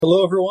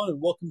Hello, everyone,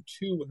 and welcome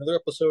to another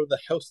episode of the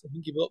House That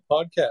Hinky Built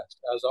podcast.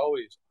 As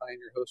always, I am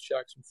your host,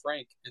 Jackson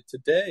Frank, and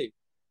today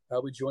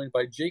I'll be joined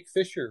by Jake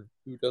Fischer,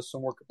 who does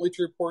some work at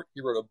Bleacher Report.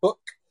 He wrote a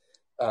book,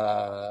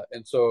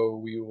 and so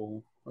we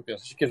will. Okay,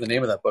 let's just give the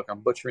name of that book.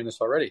 I'm butchering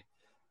this already.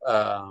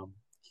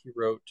 He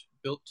wrote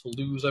 "Built to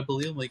Lose," I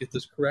believe. Let me get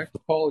this correct.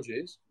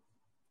 Apologies.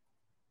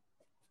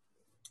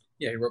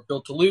 Yeah, he wrote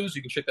 "Built to Lose."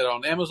 You can check that out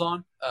on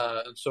Amazon.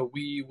 And so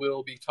we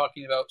will be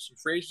talking about some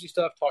free agency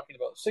stuff, talking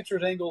about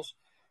Sixers angles.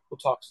 We'll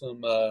talk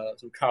some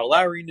Kyle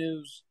Lowry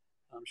news,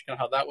 just kind of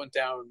how that went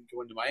down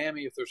going to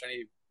Miami. If there's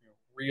any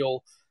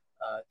real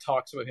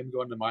talks about him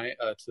going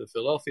to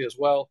Philadelphia as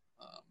well.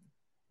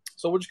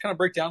 So we'll just kind of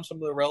break down some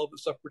of the relevant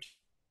stuff.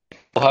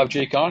 We'll have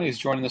Jake on. He's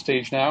joining the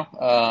stage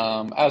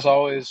now. As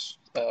always,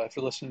 if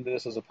you're listening to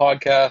this as a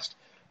podcast,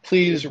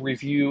 please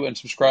review and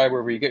subscribe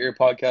wherever you get your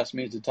podcast. It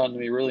means a ton to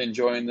me. Really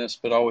enjoying this,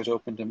 but always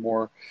open to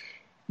more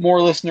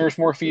listeners,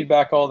 more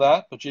feedback, all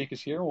that. But Jake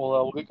is here.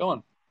 We'll get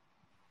going.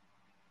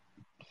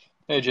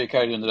 Hey, Jake, how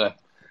are you doing today?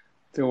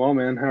 Doing well,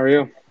 man. How are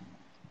you?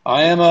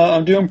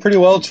 I'm doing pretty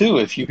well, too.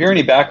 If you hear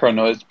any background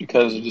noise,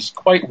 because it is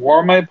quite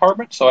warm in my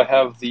apartment, so I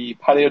have the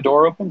patio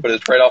door open, but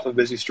it's right off a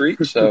busy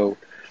street, so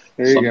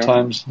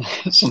sometimes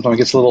it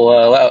gets a little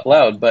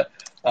loud. But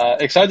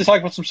excited to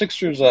talk about some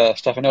Sixers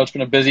stuff. I know it's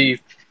been a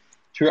busy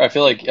I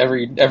feel like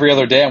every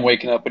other day I'm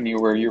waking up and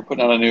you're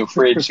putting on a new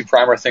free agency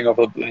primer thing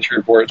over the Bleacher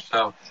Report.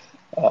 So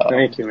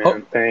thank you,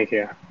 man. Thank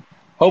you.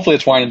 Hopefully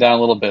it's winding down a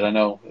little bit. I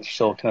know it's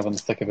still kind of in the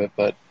thick of it,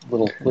 but a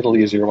little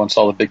easier once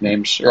all the big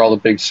names or all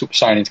the big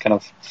signings kind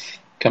of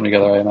come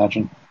together, I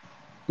imagine.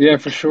 Yeah,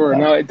 for sure.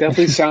 No, it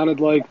definitely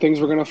sounded like things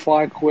were going to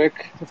fly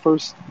quick the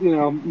first,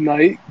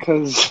 night,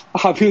 because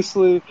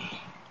obviously,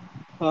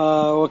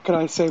 what can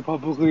I say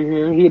publicly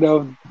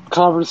here?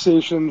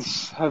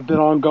 Conversations have been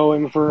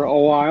ongoing for a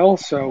while,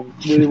 so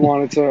really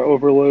wanted to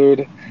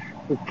overload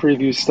with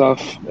preview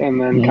stuff and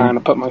then kind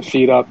of put my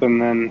feet up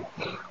and then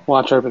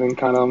watch everything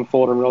kind of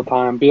unfold in real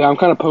time. But yeah, I'm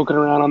kind of poking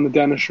around on the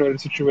Dennis Schroeder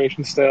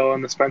situation still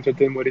and the Spencer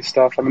Dinwiddie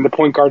stuff. I mean, the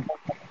point guard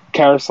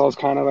carousel is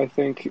kind of, I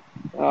think,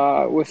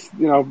 with,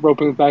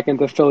 roping back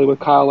into Philly with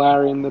Kyle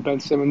Lowry and the Ben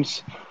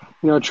Simmons,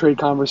 trade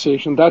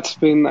conversation. That's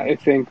been, I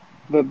think,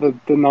 the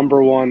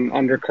number one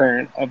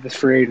undercurrent of this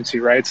free agency,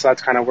 right? So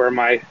that's kind of where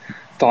my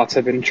thoughts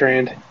have been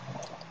trained.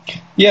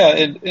 Yeah,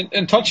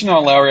 and touching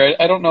on Lowry,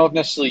 I don't know if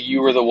necessarily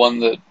you were the one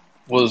that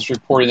was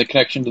reporting the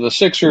connection to the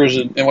Sixers,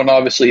 and when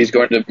obviously he's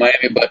going to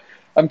Miami. But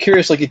I'm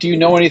curious, do you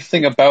know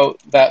anything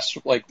about that?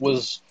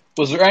 Was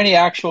there any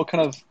actual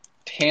kind of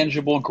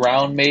tangible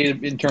ground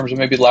made in terms of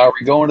maybe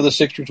Lowry going to the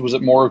Sixers? Was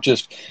it more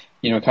just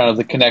kind of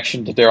the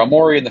connection to Daryl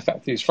Morey and the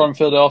fact that he's from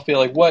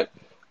Philadelphia? What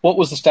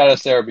was the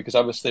status there? Because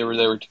obviously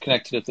they were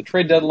connected at the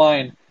trade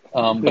deadline,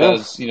 but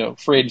as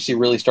free agency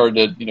really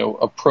started to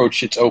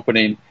approach its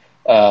opening,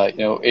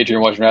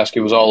 Adrian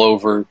Wojnarowski was all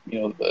over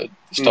the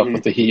stuff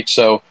with the Heat.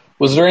 So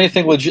was there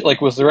anything legit?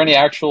 Was there any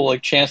actual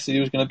chance that he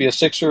was going to be a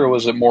Sixer, or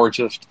was it more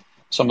just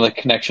some of the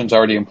connections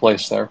already in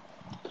place there?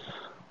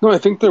 No, I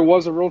think there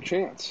was a real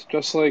chance.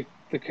 Just like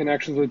the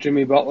connections with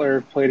Jimmy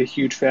Butler played a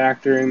huge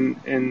factor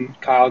in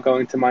Kyle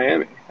going to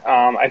Miami.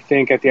 I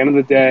think at the end of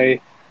the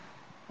day,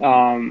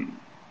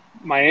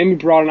 Miami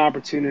brought an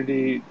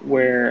opportunity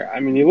where,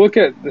 you look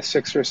at the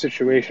Sixers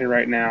situation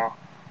right now.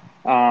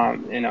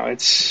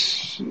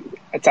 It's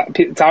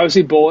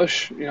obviously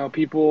bullish.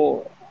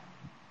 People.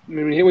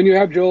 When you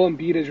have Joel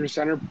Embiid as your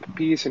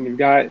centerpiece and you've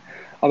got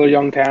other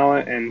young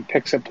talent and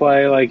picks at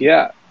play,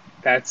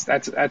 that's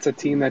a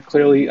team that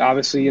clearly,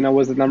 obviously,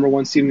 was the number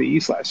one seed in the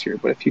East last year.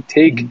 But if you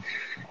take,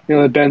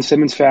 the Ben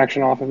Simmons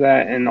faction off of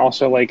that, and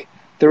also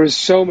there was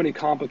so many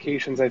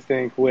complications, I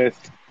think, with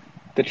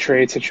the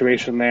trade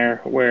situation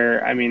there,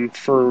 where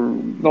for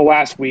the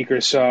last week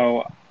or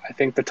so, I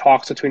think the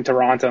talks between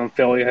Toronto and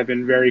Philly have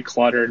been very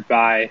cluttered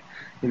by,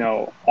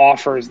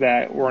 offers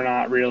that were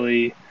not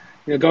really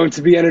going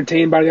to be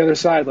entertained by the other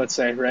side, let's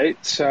say, right?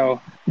 So,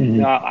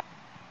 I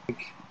think...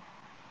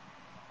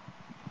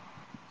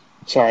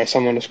 Sorry,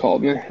 someone just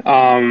called me.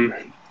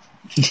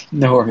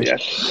 No worries.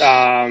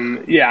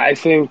 I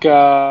think,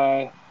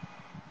 for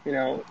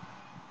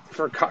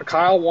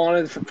Kyle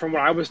wanted, from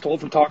what I was told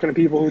from talking to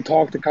people who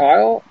talked to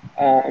Kyle,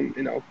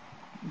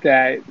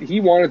 that he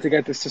wanted to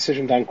get this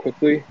decision done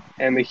quickly,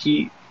 and the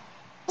Heat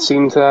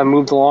seemed to have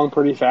moved along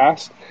pretty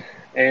fast.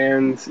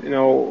 And,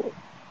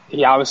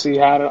 he obviously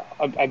had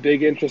a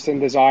big interest and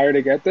desire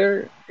to get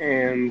there,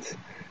 and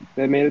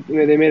they made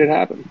it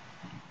happen.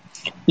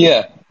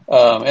 Yeah,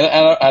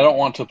 and I don't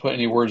want to put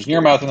any words in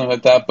your mouth or anything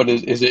like that, but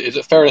is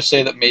it fair to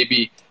say that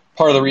maybe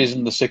part of the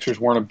reason the Sixers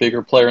weren't a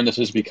bigger player in this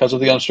is because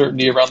of the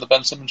uncertainty around the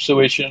Ben Simmons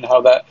situation and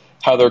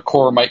how their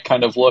core might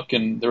kind of look,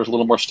 and there was a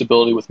little more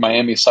stability with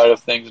Miami's side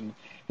of things,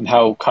 and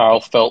how Kyle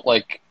felt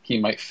like he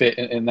might fit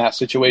in that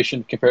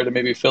situation compared to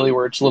maybe Philly,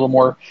 where it's a little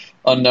more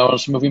unknown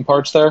and some moving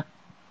parts there?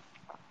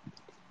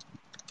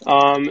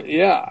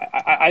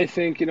 I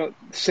think,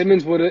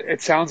 Simmons would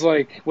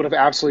have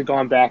absolutely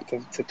gone back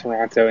to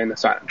Toronto in the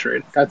sign and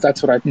trade.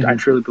 That's what I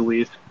truly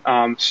believe.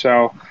 From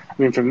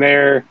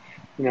there,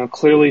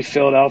 clearly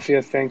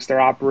Philadelphia thinks they're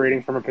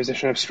operating from a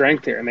position of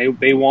strength here, and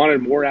they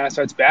wanted more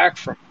assets back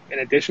from, in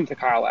addition to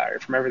Kyle Lowry,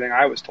 from everything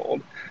I was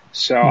told.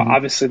 So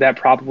obviously that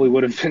probably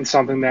would have been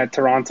something that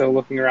Toronto,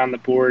 looking around the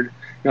board,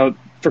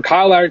 for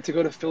Kyle Lowry to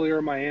go to Philly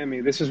or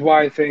Miami. This is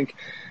why I think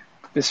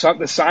the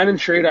sign and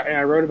trade, and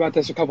I wrote about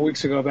this a couple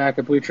weeks ago back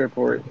at Bleacher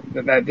Report,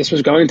 that this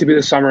was going to be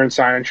the summer and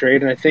sign and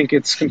trade, and I think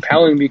it's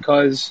compelling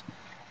because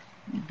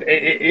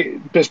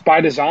just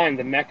by design,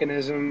 the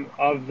mechanism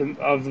of the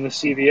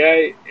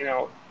CBA,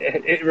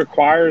 it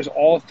requires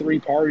all three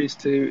parties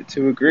to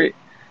agree.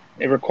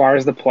 It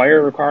requires the player,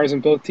 it requires them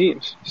both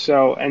teams.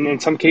 So, and in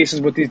some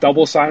cases with these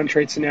double sign and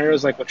trade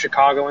scenarios, like what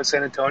Chicago and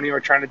San Antonio are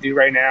trying to do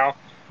right now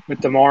with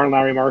DeMar and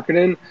Larry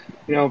Markkinen,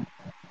 it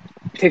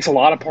takes a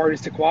lot of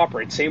parties to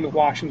cooperate. Same with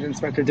Washington,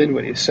 Spencer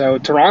Dinwiddie. So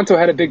Toronto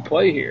had a big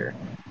play here.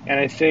 And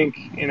I think,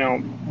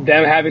 them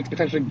having to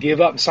potentially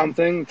give up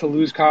something to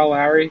lose Kyle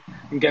Lowry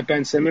and get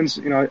Ben Simmons,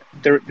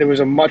 there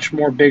was a much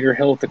more bigger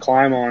hill to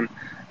climb on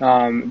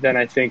than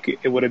I think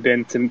it would have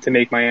been to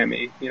make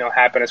Miami,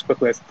 happen as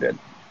quickly as it did.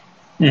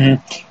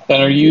 Mm-hmm.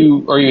 And are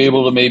you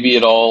able to maybe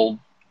at all,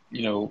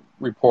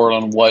 report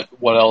on what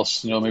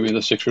else, maybe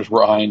the Sixers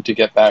were eyeing to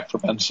get back for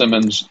Ben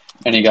Simmons?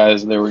 Any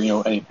guys there were,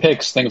 any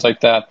picks, things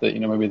like that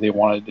maybe they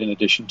wanted in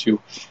addition to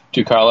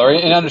Kyle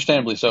Lowry, and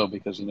understandably so,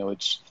 because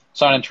it's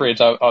sign and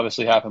trades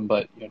obviously happen,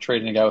 but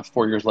trading a guy with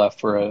 4 years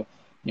left for a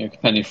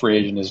pending free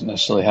agent isn't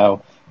necessarily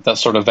how that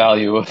sort of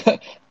value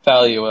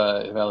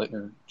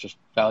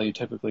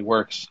typically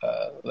works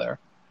there.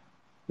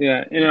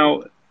 Yeah,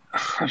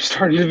 I'm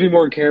starting to be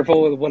more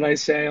careful with what I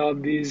say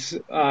on these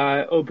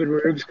open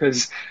rooms,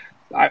 because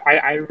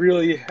I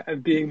really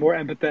am being more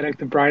empathetic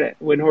to Brian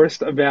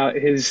Windhorst about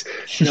his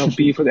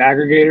beef with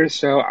aggregators.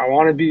 So I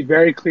want to be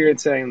very clear in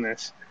saying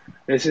this.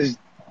 This is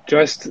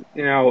just,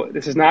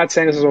 this is not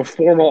saying this is a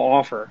formal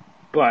offer,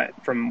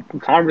 but from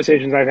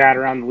conversations I've had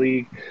around the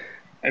league,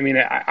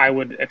 I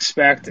would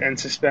expect and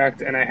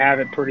suspect, and I have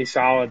it pretty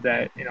solid,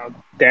 that,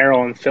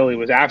 Daryl in Philly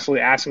was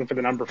absolutely asking for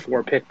the number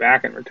 4 pick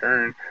back in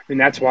return.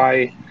 That's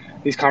why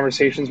these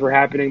conversations were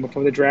happening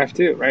before the draft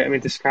too,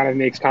 right? This kind of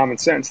makes common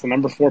sense. The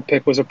number 4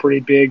 pick was a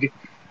pretty big,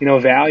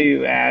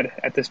 value add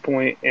at this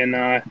point in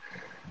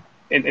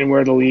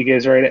where the league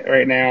is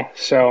right now.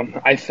 So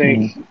I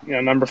think,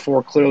 number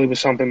 4 clearly was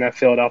something that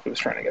Philadelphia was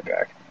trying to get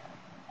back.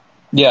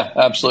 Yeah,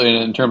 absolutely.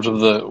 And in terms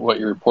of what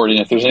you're reporting,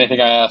 if there's anything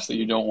I ask that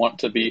you don't want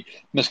to be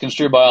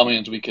misconstrued, by all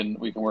means, we can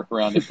work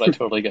around it. But I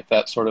totally get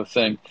that sort of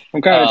thing.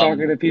 I'm kind of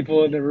talking to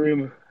people in the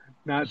room,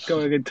 not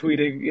going and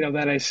tweeting,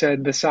 that I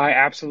said the Psy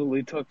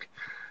absolutely took,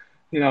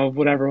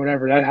 whatever.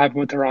 That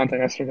happened with Toronto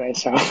yesterday.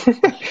 So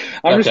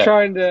I'm just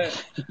trying to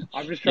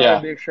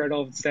make sure I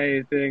don't say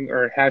anything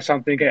or have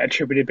something get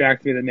attributed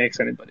back to me that makes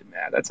anybody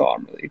mad. That's all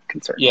I'm really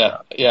concerned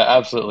about. Yeah,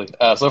 absolutely.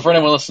 So for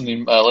anyone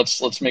listening,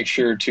 let's make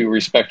sure to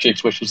respect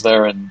Jake's wishes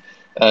there and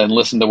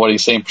listen to what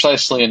he's saying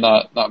precisely and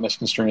not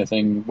misconstrue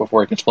anything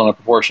before it gets blown out of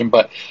proportion.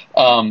 But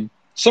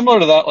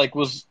similar to that,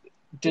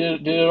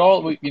 did it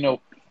all?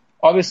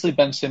 Obviously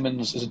Ben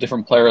Simmons is a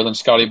different player than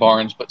Scotty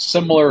Barnes, but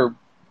similar.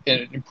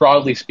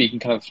 Broadly speaking,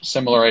 kind of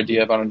similar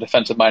idea about a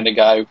defensive-minded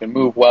guy who can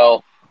move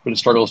well, but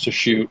struggles to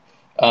shoot.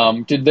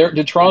 Did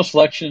Toronto's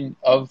selection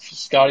of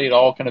Scotty at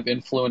all kind of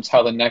influence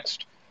how the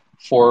next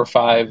 4 or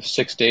 5,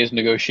 6 days of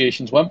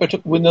negotiations went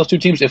between those two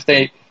teams? If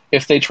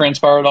they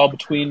transpire at all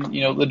between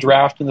the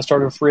draft and the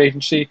start of free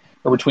agency,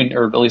 or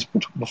at least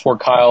before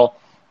Kyle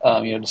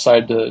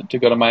decided to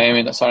go to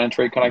Miami and that sign and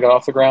trade kind of got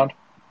off the ground?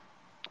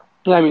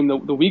 Yeah,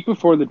 the week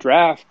before the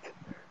draft.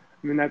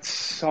 That's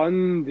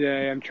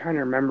Sunday. I'm trying to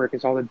remember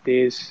because all the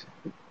days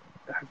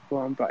have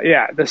flown by.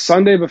 Yeah, the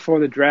Sunday before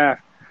the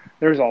draft,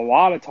 there was a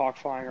lot of talk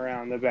flying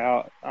around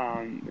about,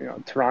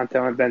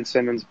 Toronto and Ben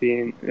Simmons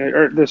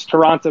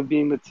Toronto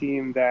being the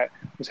team that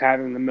was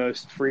having the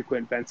most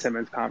frequent Ben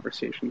Simmons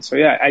conversations. So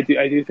yeah, I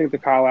do think the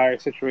Kyle Lowry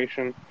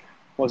situation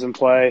was in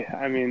play.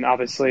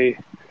 Obviously,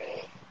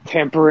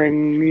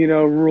 tampering,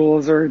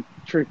 rules are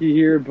tricky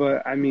here,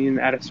 but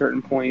at a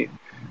certain point.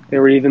 The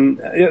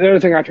other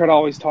thing I try to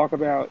always talk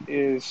about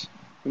is,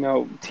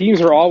 teams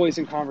are always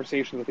in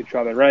conversation with each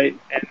other, right?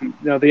 And,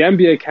 the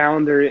NBA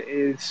calendar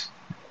is,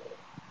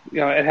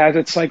 it has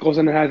its cycles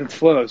and it has its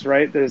flows,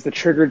 right? There's the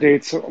trigger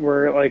dates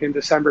where, like in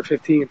December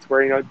 15th,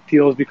 where,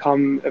 deals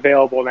become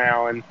available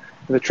now, and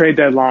the trade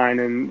deadline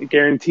and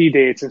guarantee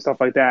dates and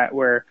stuff like that,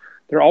 where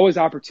there are always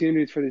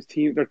opportunities for these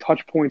teams, they're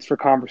touch points for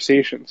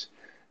conversations.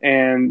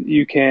 And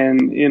you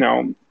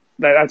can,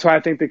 that's why I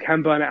think the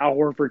Kemba and Al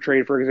Horford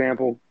trade, for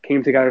example,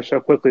 came together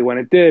so quickly when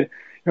it did.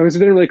 Because it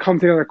didn't really come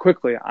together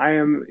quickly. I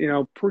am,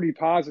 pretty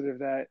positive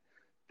that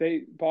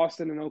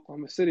Boston and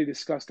Oklahoma City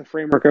discussed the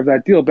framework of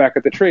that deal back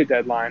at the trade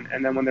deadline.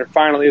 And then when there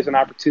finally is an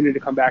opportunity to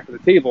come back to the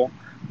table,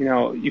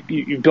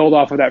 you build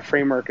off of that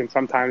framework, and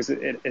sometimes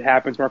it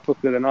happens more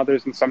quickly than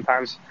others, and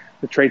sometimes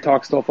the trade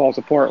talk still falls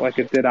apart, like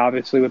it did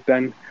obviously with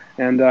Ben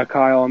and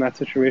Kyle in that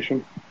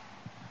situation.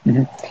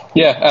 Mm-hmm.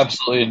 Yeah,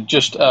 absolutely. And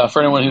just for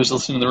anyone who's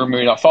listening to the room,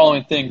 maybe not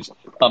following things,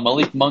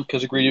 Malik Monk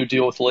has agreed to a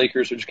deal with the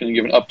Lakers. We're just going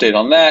to give an update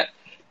on that.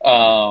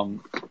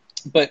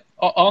 But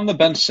on the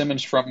Ben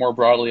Simmons front more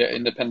broadly,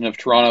 independent of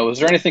Toronto, is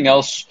there anything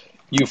else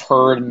you've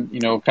heard,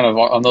 kind of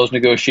on those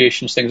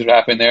negotiations, things that are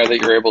happening there that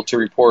you're able to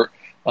report?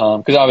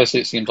 Because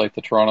obviously it seems like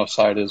the Toronto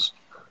side is.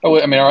 Oh,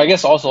 I mean, or I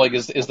guess also like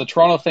is the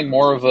Toronto thing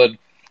more of a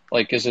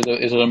like is it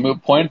a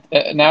moot point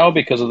now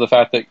because of the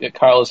fact that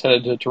Kyle is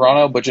headed to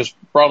Toronto? But just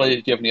broadly,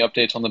 do you have any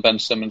updates on the Ben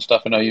Simmons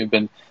stuff? I know you've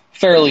been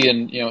fairly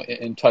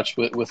in touch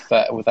with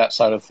that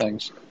side of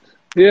things.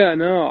 Yeah,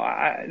 no,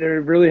 there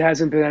really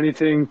hasn't been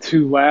anything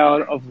too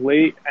loud of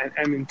late.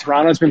 I mean,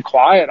 Toronto's been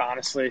quiet,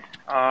 honestly.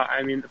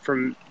 I mean,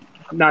 I'm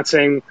not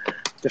saying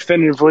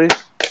definitively.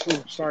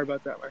 Ooh, sorry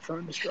about that. My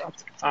phone just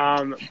dropped.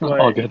 All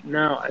good. But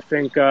no, I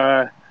think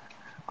I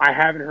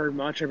haven't heard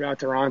much about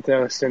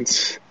Toronto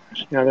since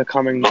they're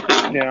coming.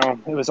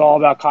 It was all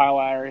about Kyle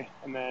Lowry,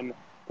 and then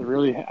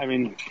I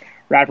mean,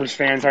 Raptors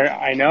fans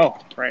I know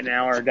right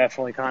now are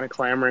definitely kind of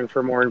clamoring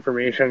for more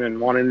information and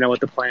wanting to know what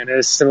the plan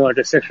is, similar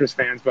to Sixers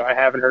fans, but I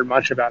haven't heard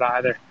much about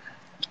either.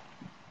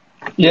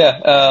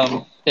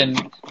 Yeah,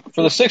 and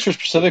for the Sixers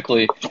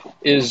specifically,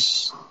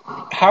 is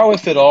how,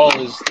 if at all,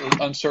 is the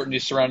uncertainty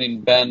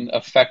surrounding Ben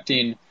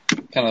affecting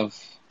kind of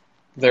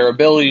their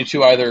ability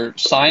to either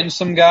sign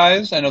some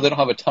guys? I know they don't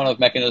have a ton of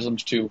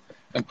mechanisms to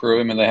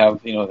improve him, and they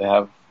have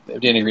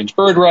Danny Green's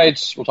bird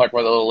rights. We'll talk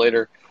about that a little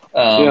later.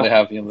 Yeah. They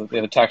have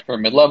the taxpayer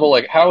mid-level.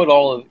 Like how it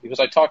all,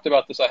 because I talked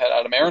about this. I had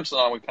Adam Aronson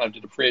on. We kind of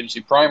did a free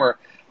agency primer,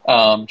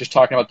 just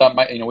talking about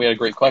that. We had a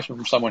great question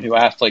from someone who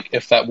asked like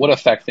if that would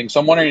affect things. So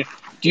I'm wondering,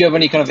 do you have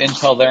any kind of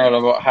intel there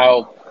about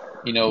how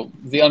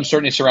the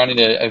uncertainty surrounding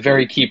a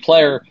very key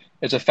player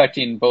is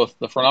affecting both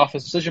the front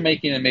office decision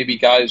making and maybe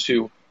guys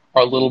who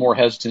are a little more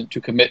hesitant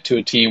to commit to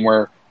a team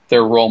where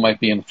their role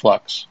might be in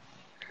flux?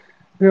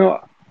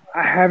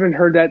 I haven't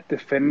heard that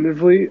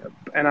definitively,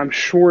 and I'm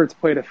sure it's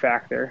played a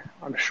factor.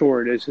 I'm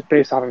sure it is, just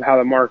based off of how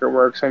the market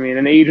works. I mean,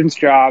 an agent's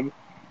job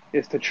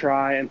is to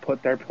try and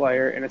put their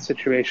player in a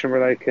situation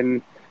where they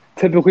can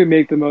typically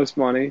make the most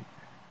money,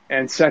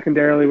 and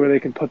secondarily where they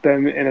can put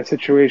them in a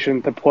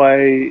situation to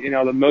play,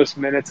 the most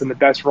minutes and the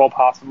best role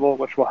possible,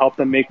 which will help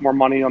them make more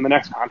money on the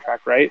next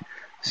contract, right?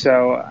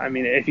 So, I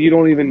mean, if you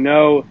don't even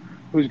know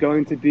who's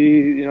going to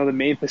be, the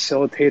main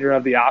facilitator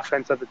of the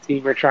offense of the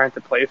team you're trying to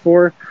play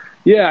for,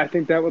 yeah, I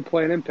think that would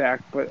play an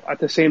impact. But at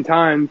the same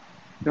time,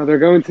 they're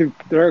going to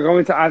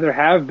either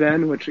have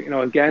Ben, which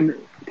again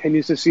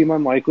continues to seem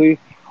unlikely,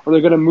 or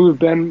they're going to move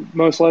Ben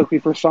most likely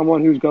for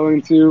someone who's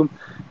going to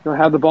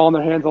have the ball in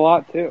their hands a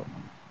lot too.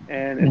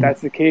 And if that's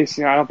the case,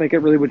 I don't think it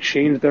really would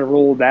change their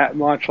role that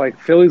much. Like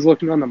Philly's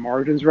looking on the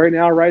margins right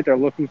now, right? They're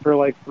looking for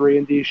like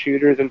 3-and-D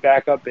shooters and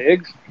backup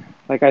bigs.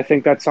 Like I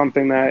think that's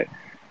something that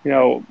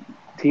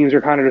teams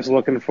are kind of just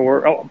looking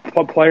for.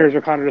 Players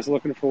are kind of just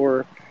looking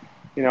for.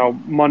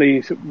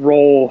 Money,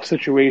 role,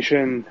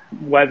 situation,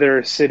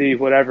 weather, city,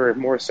 whatever,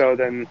 more so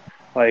than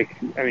like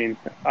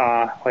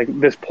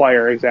this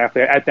player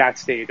exactly at that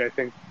stage. I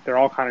think they're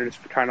all kind of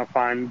just trying to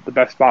find the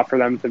best spot for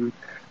them to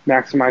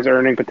maximize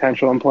earning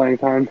potential and playing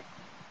time.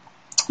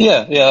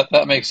 Yeah,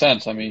 that makes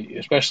sense. I mean,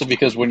 especially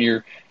because when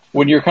you're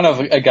kind of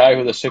a guy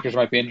who the Sixers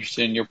might be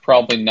interested in, you're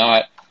probably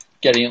not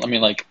getting. I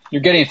mean, like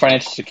you're getting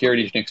financial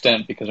security to an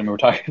extent because we're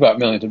talking about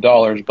millions of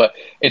dollars, but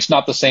it's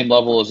not the same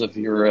level as if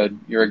you're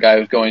a guy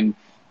who's going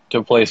to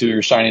a place who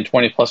you're signing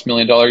 $20+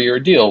 million a year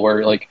deal,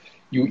 where like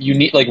you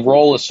need like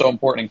role is so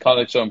important and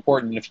conduct so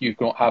important. If you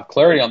don't have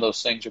clarity on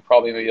those things, you're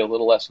probably maybe a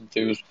little less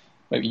enthused,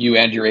 maybe you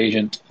and your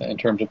agent, in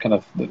terms of kind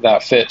of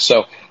that fit.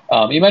 So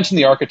you mentioned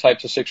the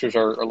archetypes the Sixers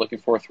are looking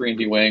for: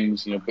 3-and-D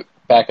wings,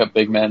 backup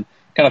big men,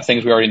 kind of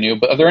things we already knew.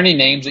 But are there any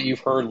names that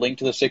you've heard linked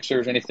to the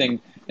Sixers?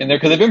 Anything in there?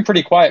 Because they've been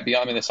pretty quiet.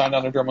 Beyond, I mean, they signed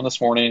Andre Drummond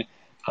this morning.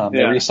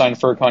 They re-signed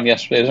Furkan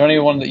yesterday. Is there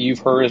anyone that you've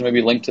heard is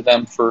maybe linked to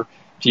them to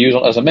use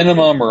as a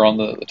minimum or on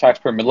the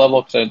taxpayer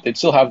mid-level? Because they'd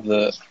still have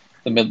the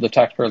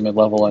taxpayer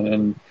mid-level.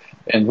 And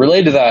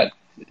related to that,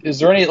 is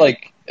there any,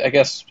 like, I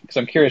guess, because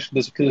I'm curious,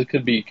 because it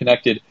could be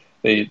connected,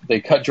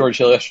 they cut George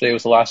Hill yesterday. It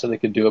was the last day they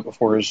could do it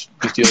before his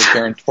deal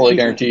was fully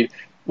guaranteed.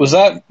 Was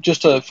that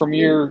just from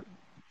your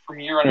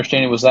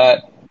understanding, was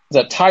that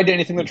tied to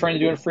anything they're trying to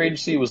do in free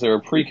agency? Was there a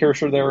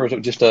precursor there, or was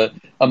it just a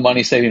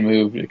money-saving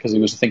move because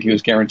I think he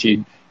was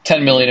guaranteed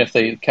 $10 million if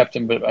they kept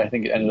him, but I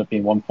think it ended up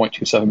being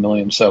 $1.27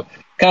 million. So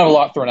kind of a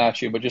lot thrown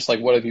at you, but just like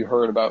what have you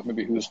heard about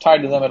maybe who's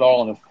tied to them at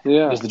all, and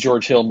does the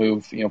George Hill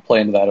move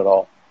play into that at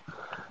all?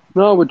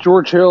 No, with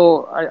George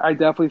Hill, I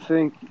definitely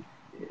think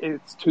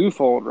it's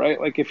twofold,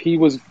 right? Like if he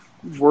was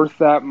worth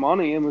that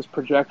money and was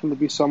projecting to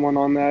be someone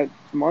on that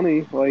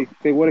money, like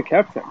they would have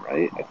kept him,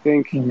 right? I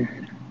think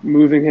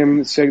moving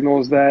him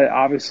signals that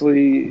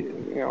obviously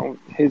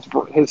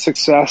his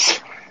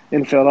success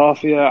in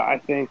Philadelphia, I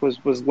think,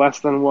 was less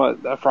than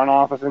what the front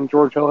office and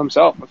George Hill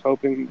himself was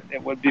hoping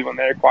it would be when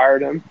they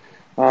acquired him.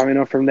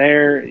 From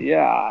there,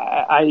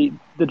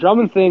 the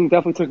Drummond thing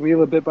definitely took me a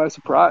little bit by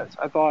surprise.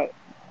 I thought,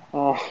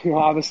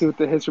 obviously with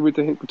the history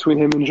between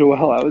him and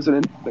Joel, that was an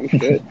interesting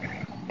fit.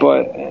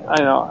 But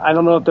I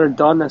don't know if they're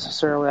done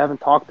necessarily. I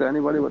haven't talked to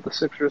anybody with the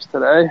Sixers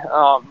today.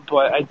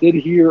 But I did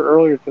hear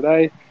earlier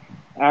today,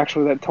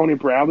 actually, that Tony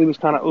Bradley was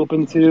kind of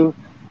open to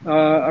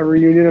a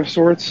reunion of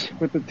sorts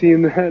with the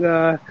team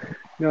that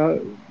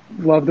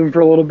loved him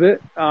for a little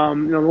bit.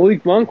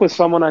 Malik Monk was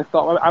someone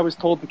I was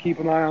told to keep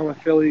an eye on with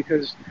Philly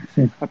because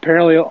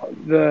apparently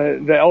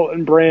the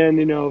Elton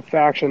Brand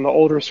faction, the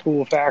older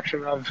school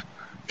faction of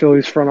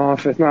Philly's front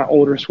office, not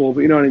older school,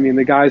 but you know what I mean,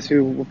 the guys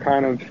who were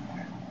kind of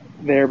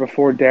there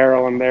before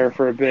Daryl and there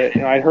for a bit.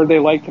 I heard they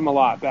liked him a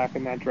lot back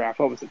in that draft.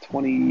 What was it,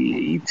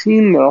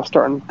 2018? They're all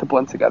starting to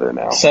blend together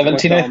now.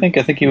 17, I think.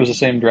 I think he was the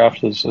same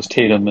draft as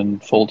Tatum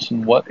and Fultz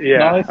and what.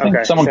 Yeah, I think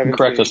okay, someone 17. can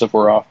correct us if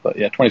we're off, but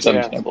yeah,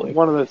 2017, I believe.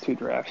 One of those two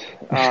drafts.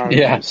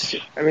 Yeah.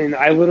 I mean,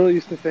 I literally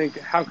used to think,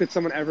 how could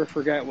someone ever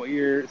forget what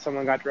year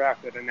someone got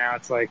drafted? And now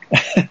it's like,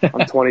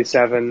 I'm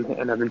 27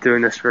 and I've been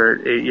doing this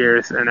for 8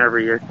 years, and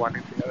every year it's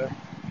blending together.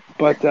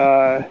 But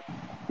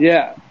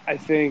yeah, I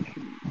think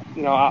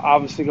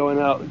obviously going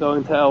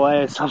to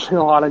LA is something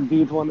a lot of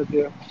dudes want to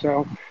do.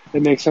 So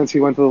it makes sense he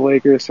went to the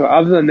Lakers. So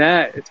other than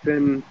that, it's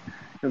been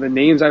the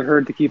names I've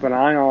heard to keep an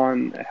eye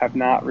on have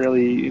not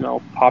really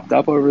popped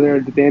up over there.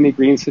 The Danny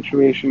Green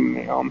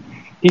situation,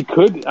 he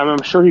could.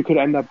 I'm sure he could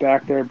end up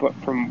back there. But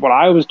from what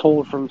I was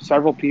told from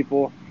several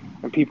people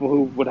and people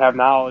who would have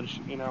knowledge,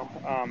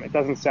 it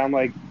doesn't sound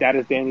like that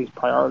is Danny's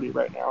priority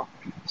right now.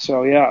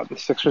 So yeah, the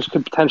Sixers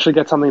could potentially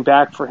get something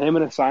back for him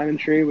in a sign and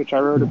trade, which I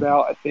wrote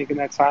about, I think, in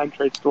that sign and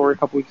trade story a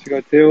couple weeks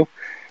ago too.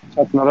 So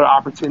that's another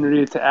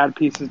opportunity to add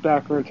pieces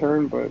back in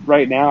return. But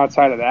right now,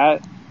 outside of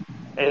that,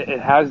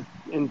 it has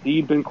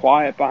indeed been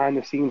quiet behind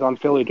the scenes on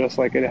Philly, just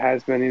like it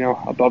has been,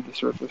 above the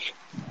surface.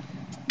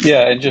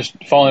 Yeah, and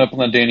just following up on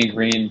the Danny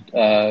Green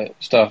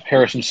stuff,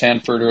 Harrison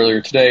Sanford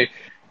earlier today,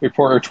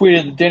 reporter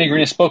tweeted that Danny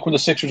Green has spoken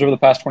with the Sixers over the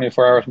past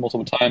 24 hours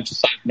multiple times,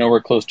 decided nowhere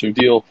close to a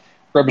deal.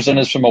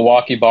 Representatives from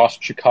Milwaukee,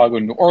 Boston, Chicago,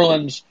 and New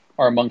Orleans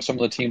are among some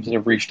of the teams that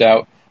have reached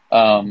out.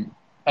 Are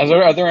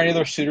there any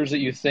other suitors that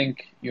you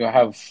think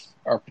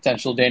are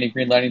potential Danny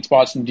Green landing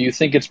spots? And do you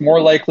think it's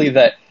more likely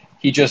that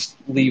he just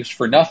leaves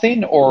for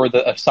nothing, or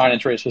a sign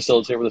and trade is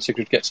facilitated where the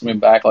Sixers get something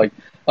back? Like,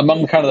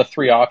 among kind of the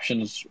three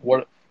options,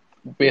 what,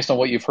 based on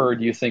what you've heard,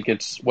 do you think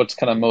what's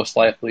kind of most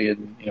likely?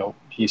 And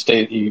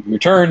he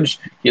returns,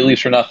 he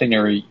leaves for nothing,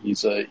 or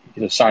he's a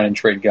sign and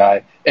trade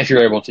guy. If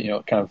you're able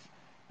to kind of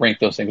rank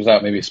those things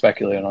without maybe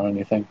speculating on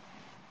anything.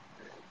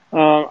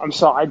 I'm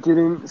sorry, I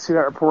didn't see that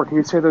report. Can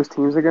you say those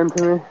teams again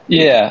to me?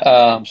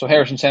 Yeah. So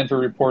Harrison Sanford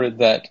reported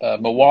that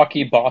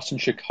Milwaukee, Boston,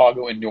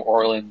 Chicago, and New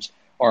Orleans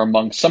are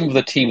among some of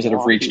the teams that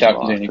have reached out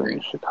to Danny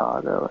Green.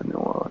 Chicago and New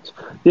Orleans.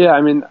 Yeah,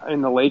 I mean,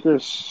 the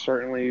Lakers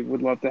certainly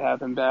would love to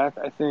have him back.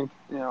 I think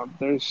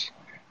there's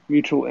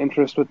mutual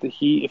interest with the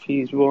Heat if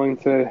he's willing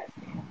to,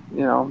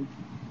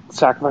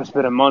 sacrifice a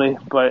bit of money.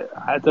 But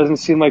it doesn't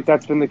seem like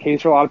that's been the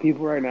case for a lot of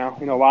people right now.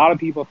 A lot of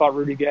people thought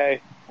Rudy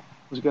Gay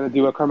was going to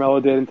do what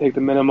Carmelo did and take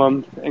the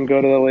minimum and go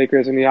to the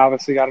Lakers, and he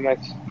obviously got a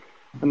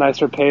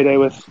nicer payday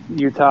with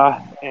Utah.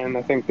 And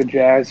I think the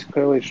Jazz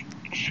clearly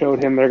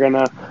showed him they're going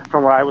to,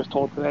 from what I was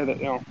told today,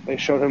 that they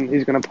showed him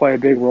he's going to play a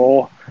big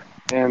role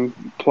and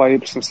play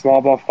some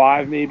small ball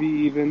five, maybe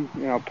even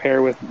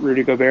pair with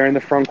Rudy Gobert in the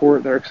front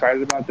court. They're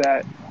excited about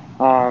that.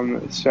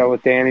 So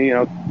with Danny,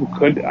 who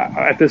could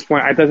at this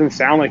point, it doesn't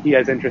sound like he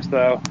has interest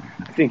though.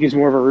 I think he's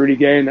more of a Rudy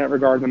Gay in that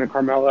regard than a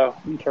Carmelo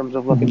in terms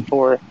of looking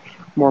for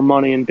more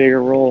money and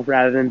bigger role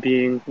rather than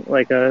being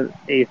like a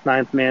 8th,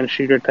 9th man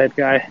shooter type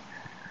guy.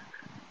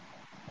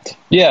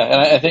 Yeah,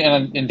 and I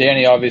think, and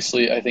Danny,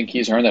 obviously, I think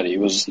he's earned that. He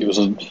was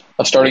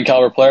a starting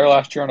caliber player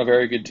last year on a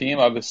very good team.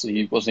 Obviously,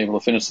 he wasn't able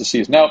to finish the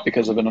season out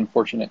because of an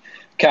unfortunate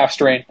calf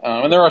strain.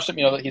 And there are some,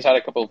 he's had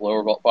a couple of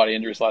lower body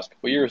injuries the last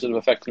couple of years that have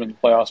affected him in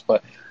the playoffs.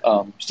 But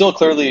still,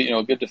 clearly,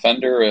 a good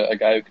defender, a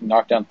guy who can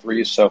knock down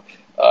threes. So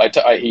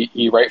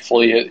he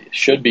rightfully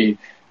should be,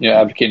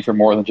 advocating for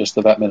more than just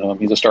the vet minimum.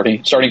 He's a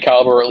starting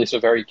caliber, or at least a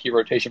very key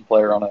rotation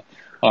player on a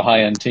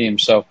high-end team.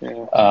 So,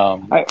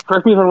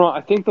 correct me if I'm wrong.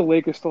 I think the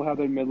Lakers still have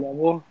their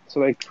mid-level, so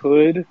they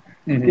could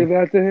give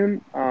that to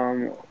him.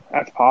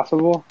 That's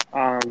possible.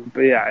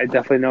 But yeah, I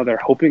definitely know they're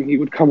hoping he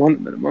would come on the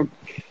minimum.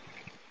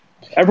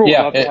 Everyone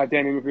loves to have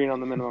Danny Green on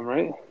the minimum,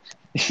 right?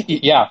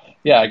 Yeah,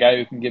 a guy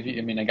who can give you.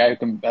 A guy who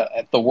can,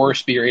 at the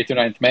worst, be your 8th or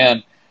 9th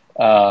man.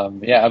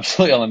 Yeah,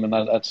 absolutely.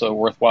 That's a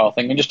worthwhile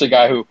thing. And just a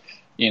guy who,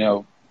 I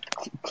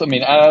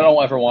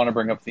don't ever want to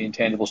bring up the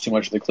intangibles too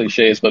much of the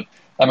cliches, but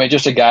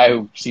just a guy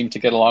who seemed to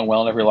get along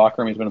well in every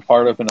locker room he's been a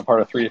part of, been a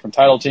part of 3 different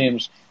title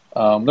teams.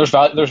 There's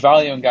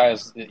value in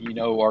guys that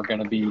are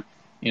going to be,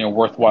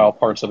 worthwhile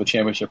parts of a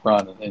championship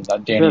run, and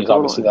Danny is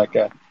obviously that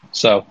guy.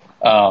 So,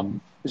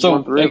 on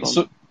 3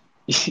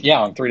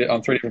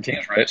 different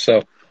teams, right?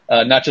 So,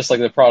 not just like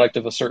the product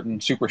of a certain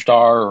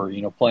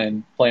superstar or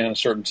playing in a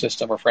certain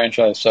system or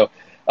franchise. So,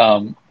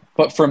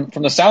 but from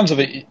the sounds of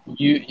it,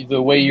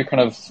 the way you're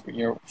kind of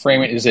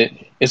framing it,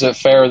 is it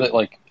fair that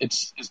like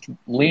it's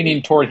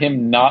leaning toward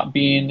him not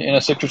being in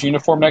a Sixers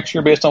uniform next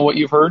year based on what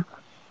you've heard?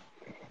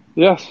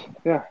 Yes,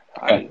 yeah.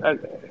 Okay.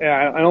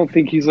 I don't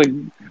think he's like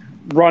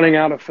running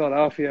out of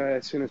Philadelphia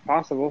as soon as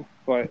possible,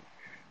 but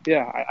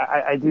yeah,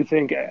 I do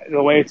think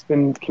the way it's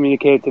been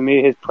communicated to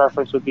me, his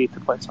preference would be to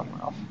play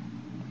somewhere else.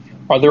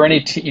 Are there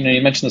any,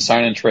 you mentioned the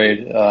sign and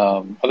trade.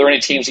 Are there any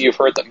teams that you've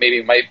heard that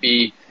maybe might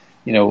be,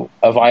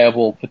 a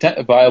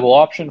viable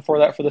option for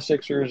that for the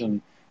Sixers,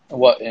 and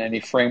any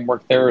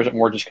framework there? Or is it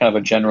more just kind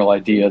of a general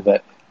idea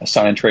that a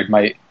sign and trade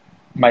might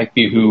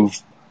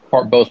behoove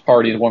both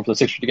parties, one for the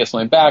Sixers to get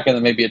something back, and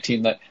then maybe a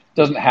team that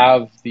doesn't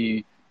have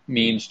the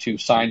means to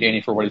sign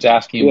Danny for what he's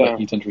asking, but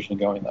he's interested in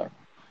going there.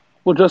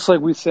 Well, just like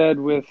we said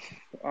with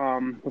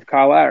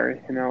Kyle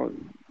Lowry,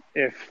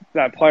 if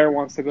that player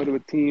wants to go to a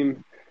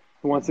team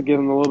who wants to give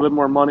him a little bit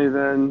more money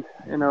than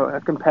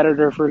a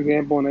competitor, for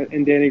example,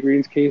 in Danny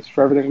Green's case,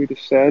 for everything we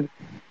just said,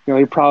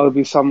 he'd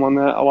probably be someone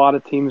that a lot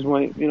of teams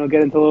might get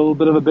into a little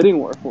bit of a bidding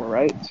war for,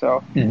 right?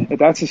 So if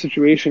that's the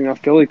situation,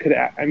 Philly could,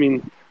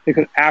 they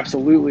could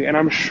absolutely, and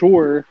I'm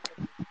sure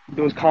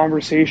those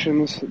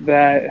conversations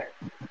that,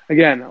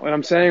 again, when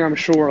I'm saying I'm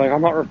sure, like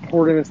I'm not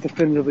reporting this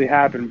definitively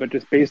happened, but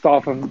just based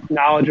off of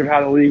knowledge of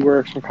how the league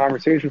works from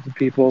conversations with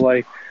people,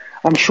 like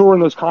I'm sure in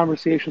those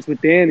conversations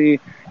with Danny,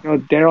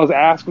 Daryl's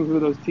asking who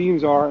those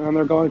teams are, and then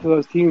they're going to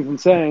those teams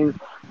and saying,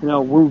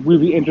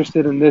 we'd be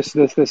interested in this,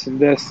 and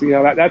this.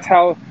 That's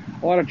how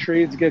a lot of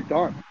trades get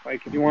done.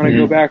 Like if you want to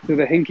go back to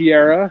the Hinkie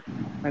era,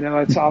 I know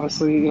it's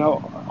obviously,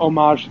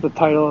 homage to the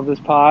title of this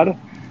pod.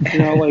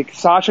 Like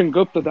Sachin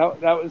Gupta,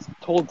 that was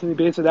told to me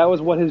basically that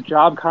was what his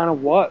job kind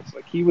of was.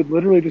 Like he would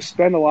literally just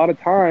spend a lot of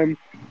time,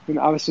 and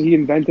obviously he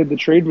invented the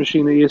trade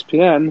machine at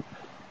ESPN.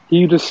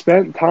 He just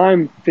spent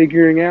time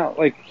figuring out,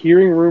 like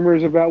hearing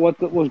rumors about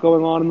what was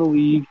going on in the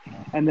league,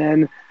 and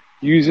then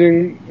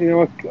using,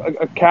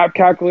 a cap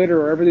calculator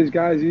or whatever these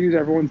guys use.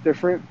 Everyone's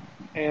different,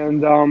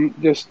 and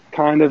just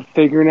kind of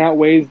figuring out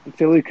ways that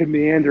Philly could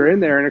meander in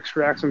there and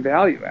extract some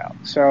value out.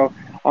 So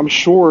I'm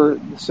sure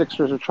the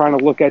Sixers are trying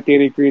to look at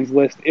Danny Green's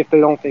list if they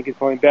don't think he's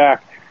going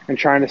back and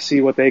trying to see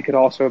what they could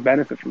also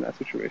benefit from that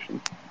situation.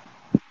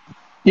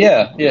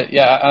 Yeah,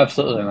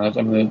 absolutely. I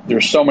mean,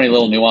 there's so many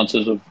little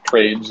nuances of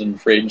trades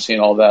and free agency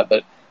and all that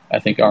I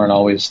think aren't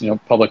always,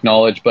 public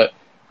knowledge. But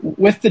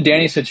with the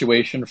Danny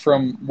situation,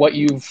 from what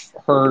you've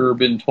heard or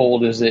been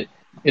told, is there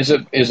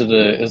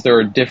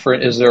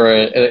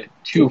a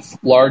too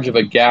large of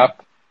a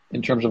gap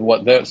in terms of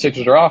what the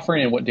Sixers are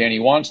offering and what Danny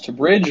wants to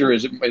bridge, or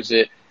is it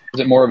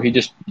more of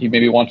he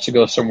maybe wants to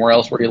go somewhere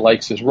else where he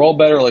likes his role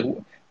better? Like,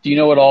 do you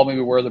know at all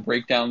maybe where the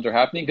breakdowns are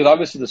happening? Because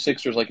obviously the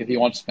Sixers, like if he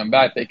wants to come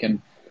back, they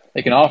can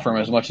offer him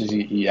as much as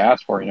he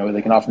asked for.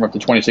 They can offer him up to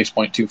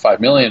 $26.25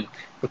 million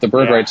with the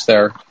bird rights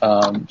there.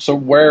 So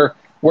where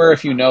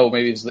if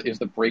maybe is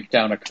the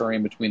breakdown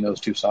occurring between those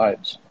two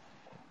sides?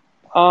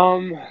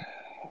 I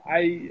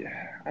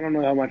don't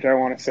know how much I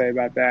want to say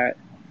about that.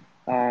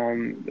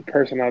 The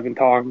person I've been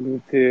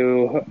talking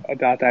to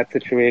about that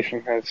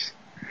situation has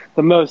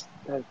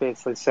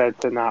basically said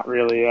to not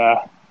really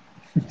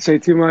say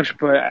too much,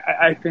 but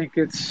I think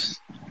it's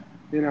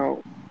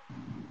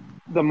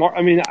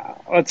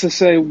let's just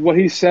say what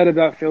he said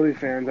about Philly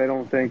fans, I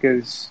don't think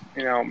is,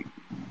 Danny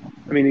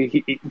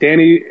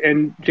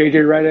and JJ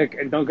Redick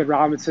and Duncan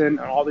Robinson and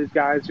all these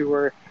guys who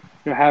were,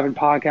 having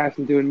podcasts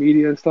and doing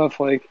media and stuff,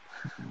 like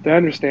they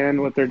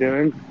understand what they're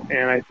doing.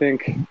 And I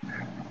think,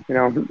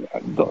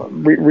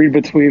 read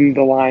between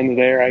the lines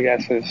there, I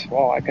guess, is,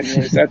 well, I couldn't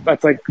really say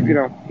that's like,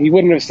 he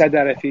wouldn't have said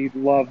that if he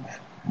loved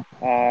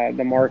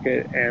the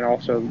market and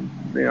also,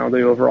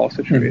 the overall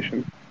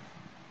situation.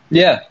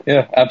 Yeah,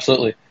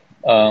 absolutely.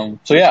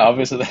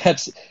 Obviously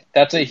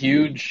that's a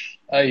huge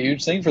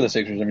thing for the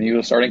Sixers. I mean, he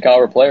was a starting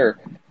caliber player,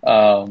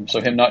 so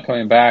him not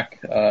coming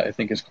back, I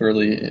think, is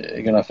clearly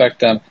going to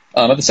affect them.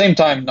 At the same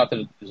time, not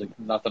that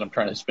I'm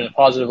trying to spin it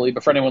positively,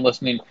 but for anyone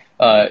listening,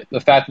 the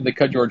fact that they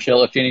cut George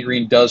Hill, if Danny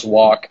Green does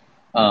walk,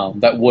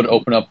 that would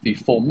open up the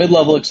full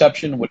mid-level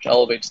exception, which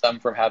elevates them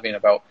from having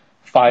about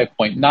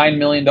 $5.9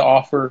 million to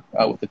offer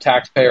with the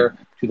taxpayer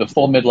to the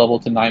full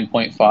mid-level to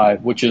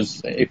 9.5, which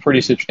is a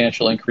pretty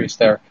substantial increase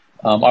there.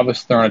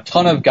 Obviously, there are a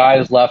ton of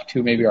guys left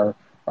who maybe are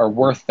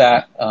worth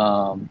that,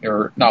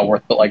 or not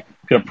worth, but like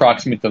could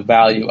approximate the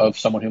value of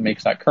someone who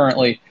makes that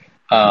currently.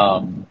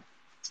 And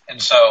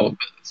so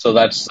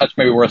that's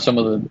maybe where some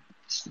of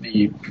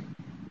the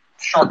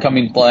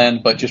shortcomings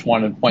land, but just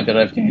wanted to point that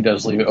out. If he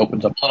does leave, it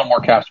opens up a little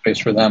more cap space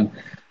for them.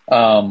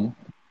 On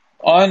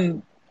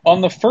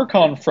the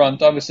Furkan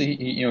front, obviously,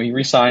 he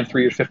re-signed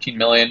 3 years, $15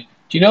 million.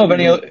 Do you know of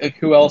any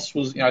who else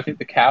was? I think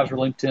the Cavs were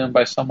linked to him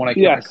by someone. I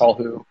can't recall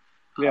who.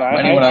 Yeah,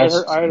 anyone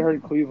else? I had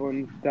heard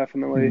Cleveland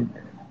definitely,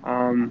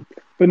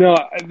 but no,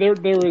 there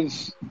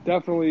was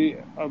definitely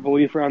a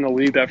belief around the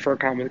league that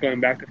Furkan was going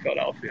back to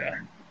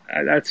Philadelphia.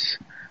 That's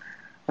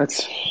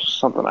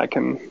something I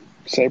can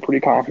say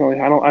pretty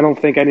confidently. I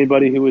don't think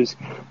anybody who was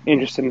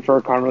interested in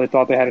Furkan really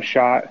thought they had a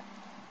shot.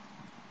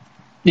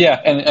 Yeah,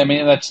 and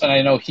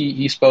I know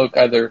he spoke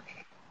either.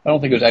 I don't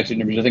think it was exit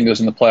interviews. I think it was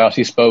in the playoffs.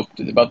 He spoke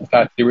about the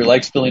fact that he really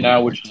likes Philly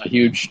now, which is a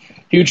huge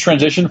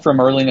transition from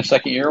early in his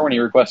second year when he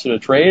requested a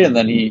trade, and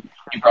then he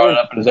brought it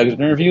up in his exit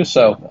interview.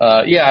 So,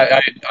 I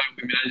didn't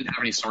have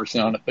any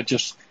sourcing on it, but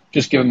just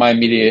given my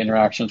immediate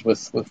interactions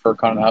with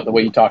Furkan and the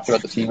way he talked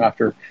about the team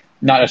after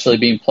not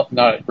necessarily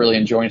not really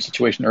enjoying the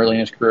situation early in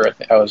his career,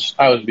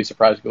 I would be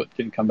surprised if it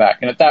didn't come back.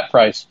 And at that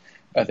price,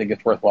 I think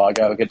it's worthwhile. A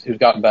guy who's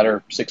gotten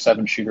better,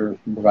 6'7" shooter,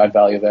 can provide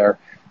value there.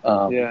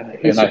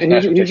 He's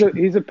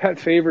a pet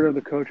favorite of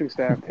the coaching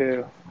staff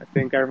too. I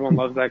think everyone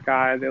loves that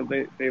guy.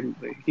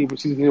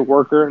 He's a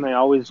worker, and they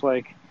always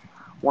want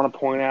to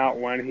point out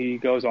when he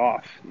goes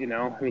off.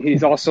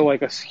 He's also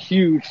a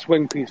huge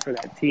swing piece for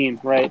that team,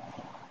 right?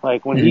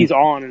 When he's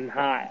on and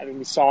hot. I mean,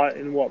 we saw it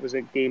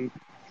in game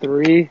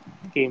 3,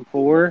 game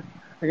 4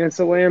 against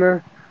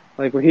Atlanta.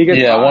 When he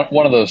gets hot,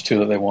 one of those two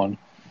that they won.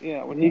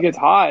 Yeah, when he gets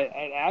hot,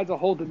 it adds a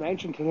whole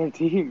dimension to their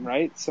team,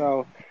 right?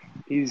 So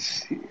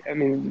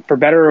for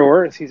better or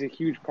worse, he's a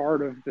huge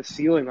part of the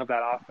ceiling of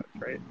that offense,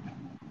 right?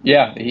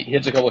 Yeah, he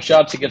hits a couple of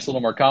shots, he gets a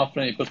little more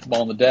confident, he puts the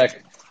ball on the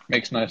deck,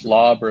 makes a nice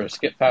lob or a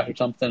skip pass or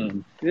something,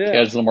 and he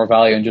adds a little more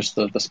value in just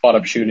the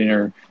spot-up shooting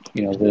or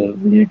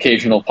the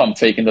occasional pump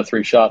fake into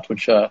 3 shots,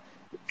 which he'll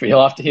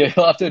have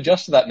to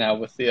adjust to that now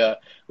with the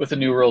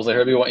new rules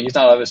there. He's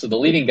not obviously the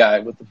leading guy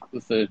with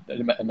the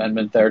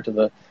amendment there to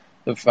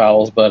the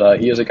fouls, but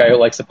he is a guy who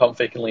likes to pump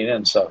fake and lean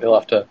in, so he'll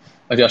have to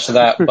adjust to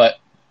that. But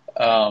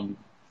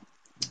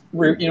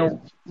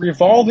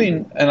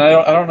revolving, and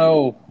I don't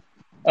know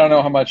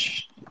how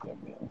much.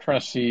 I'm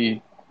trying to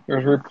see. There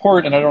was a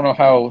report, and I don't know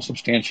how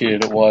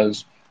substantiated it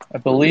was. I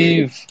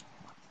believe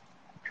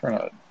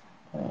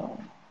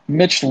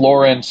Mitch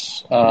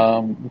Lawrence,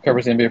 who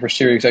covers the NBA for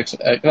Sirius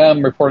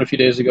XM, reported a few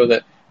days ago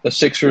that the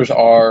Sixers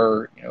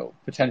are,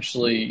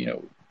 potentially,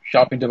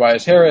 shopping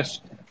Tobias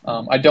Harris.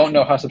 I don't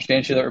know how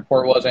substantiated that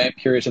report was. I am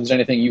curious if there's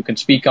anything you can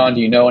speak on.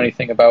 Do you know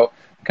anything about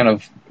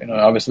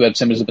obviously Ben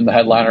Simmons has been the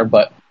headliner,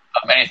 but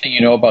anything you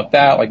know about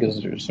that?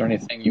 Is there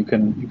anything you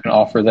can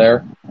offer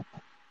there?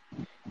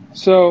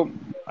 So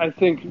I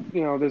think,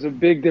 there's a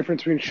big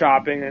difference between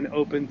shopping and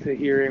open to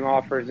hearing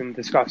offers and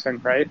discussing,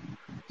 right?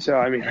 So,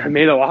 I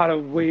made a lot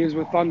of waves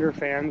with Thunder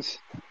fans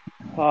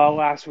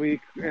last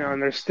week,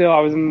 and there's still, I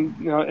was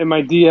in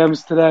my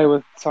DMs today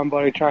with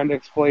somebody trying to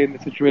explain the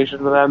situation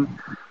to them.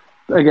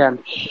 Again,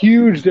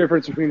 huge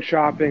difference between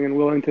shopping and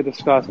willing to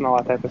discuss and all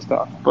that type of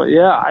stuff. But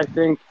yeah, I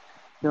think,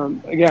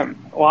 again,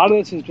 a lot of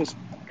this is just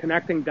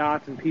connecting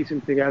dots and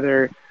piecing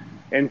together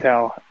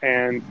intel.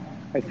 And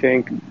I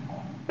think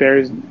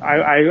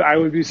I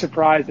would be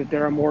surprised if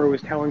Daryl Morey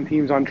was telling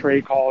teams on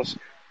trade calls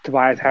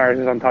Tobias Harris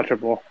is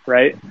untouchable,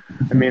 right?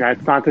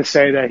 It's not to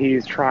say that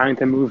he's trying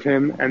to move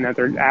him and that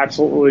they're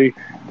absolutely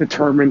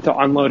determined to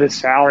unload his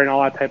salary and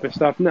all that type of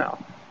stuff. No.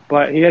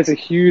 But he has a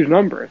huge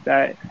number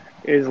that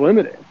is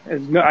limited.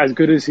 As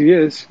good as he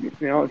is,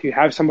 if you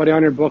have somebody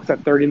on your books at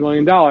 $30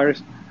 million,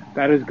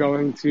 that is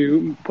going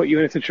to put you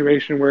in a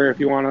situation where if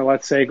you want to,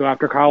 let's say, go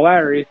after Kyle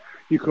Lowry,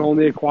 you can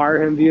only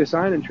acquire him via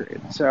sign and trade.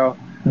 So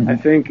I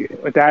think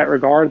with that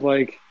regard,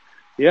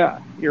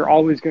 he's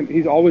always going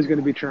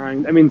to be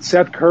trying.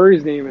 Seth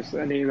Curry's name is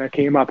a name that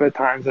came up at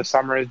times this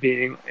summer as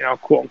being,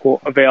 quote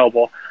unquote,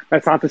 available.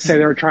 That's not to say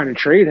they were trying to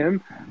trade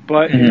him,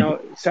 but,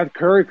 Seth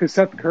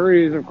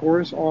Curry is, of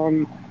course,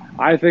 on,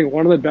 I think,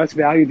 one of the best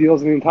value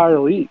deals in the entire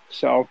league.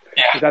 So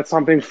is that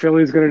something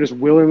Philly's going to just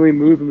willingly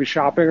move and be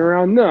shopping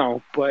around?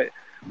 No, but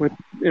with,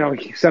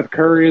 Seth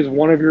Curry is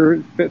one of your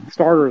 5th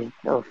starters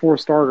or 4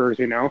 starters,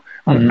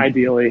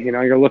 ideally,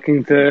 you're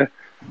looking to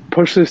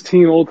push this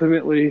team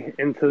ultimately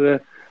into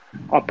the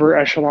upper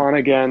echelon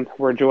again,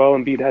 where Joel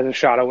Embiid has a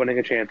shot at winning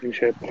a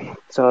championship.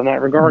 So in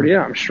that regard,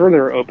 I'm sure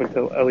they're open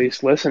to at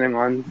least listening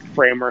on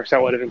frameworks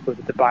that would have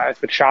included the bias,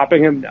 but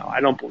shopping him, no, I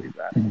don't believe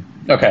that.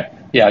 Okay,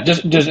 yeah,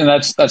 just and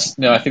that's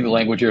I think the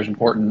language here is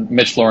important.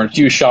 Mitch Lawrence,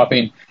 you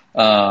shopping.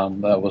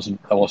 That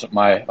wasn't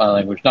my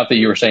language. Not that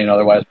you were saying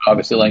otherwise, but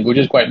obviously language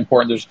is quite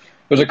important.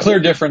 There's a clear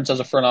difference as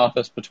a front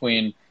office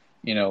between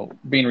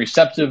being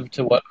receptive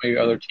to what maybe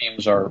other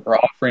teams are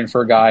offering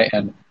for a guy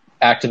and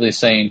actively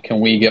saying, can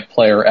we get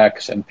player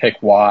X and pick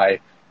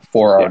Y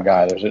for our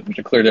guy? There's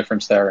a clear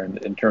difference there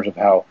in terms of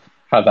how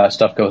that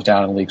stuff goes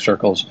down in league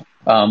circles.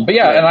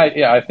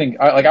 I think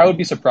I would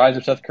be surprised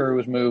if Seth Curry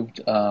was moved,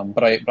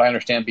 but I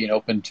understand being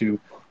open to,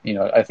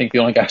 I think the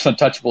only guy who's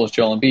untouchable is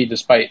Joel Embiid,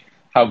 despite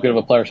how good of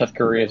a player Seth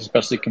Curry is,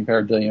 especially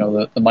compared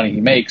to the money he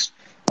makes.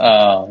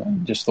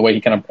 Just the way he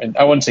kind of,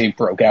 I wouldn't say he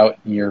broke out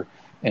here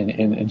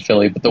in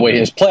Philly, but the way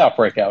his playoff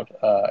breakout,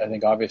 I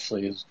think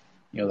obviously is,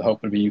 the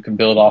hope would be you can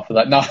build off of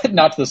that,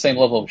 not to the same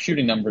level of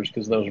shooting numbers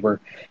because those were,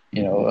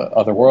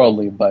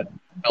 otherworldly, but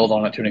build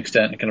on it to an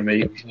extent and kind of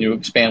maybe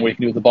expand what you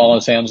can do with the ball in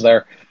his hands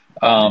there.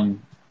 I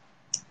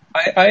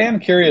am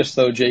curious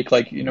though, Jake,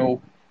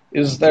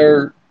 is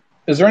there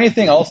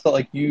anything else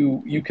that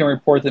you can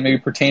report that maybe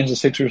pertains to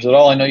Sixers at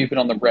all? I know you've been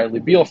on the Bradley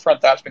Beal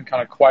front. That's been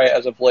kind of quiet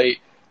as of late.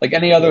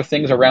 Any other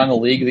things around the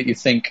league that you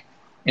think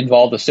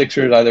involve the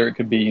Sixers? Either it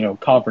could be,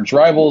 conference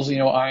rivals,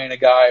 eyeing a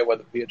guy,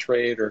 whether it be a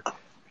trade or,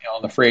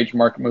 on the free agent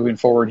market moving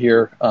forward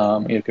here.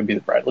 It could be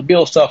the Bradley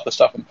Beal stuff, the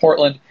stuff in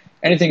Portland.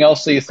 Anything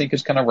else that you think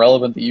is kind of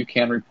relevant that you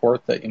can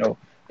report that,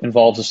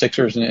 involves the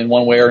Sixers in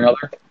one way or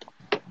another?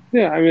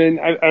 Yeah,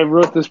 I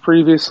wrote this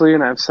previously,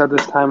 and I've said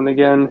this time and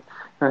again.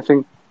 And I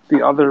think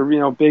the other,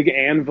 big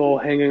anvil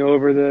hanging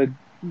over the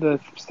the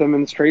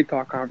Simmons trade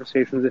talk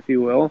conversations, if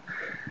you will,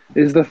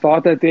 is the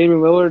thought that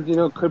Damian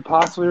Lillard, could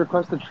possibly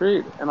request a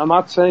trade. And I'm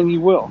not saying he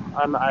will.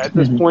 At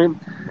this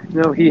point,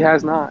 he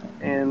has not.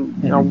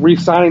 And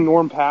re-signing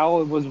Norm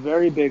Powell was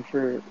very big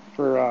for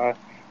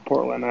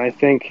Portland. And I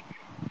think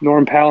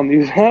Norm Powell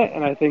knew that,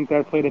 and I think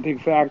that played a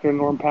big factor in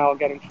Norm Powell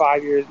getting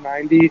 5 years,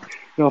 90,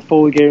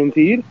 fully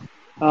guaranteed.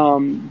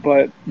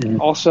 But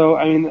also,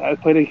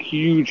 it played a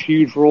huge,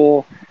 huge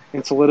role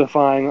in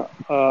solidifying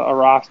a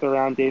roster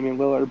around Damian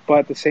Lillard. But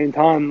at the same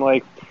time,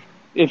 like,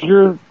 if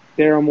you're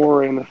Daryl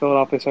Morey and the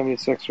Philadelphia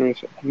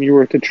 76ers and you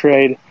were to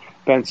trade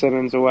Ben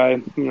Simmons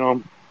away,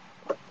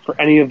 for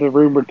any of the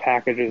rumored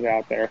packages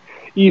out there,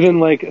 even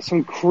like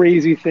some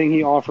crazy thing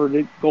he offered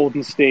at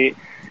Golden State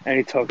and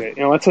he took it.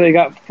 Let's say they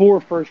got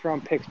 4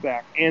 first-round picks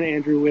back and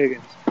Andrew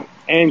Wiggins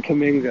and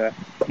Kuminga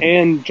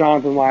and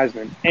Jonathan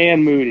Wiseman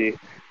and Moody.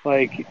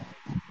 Like,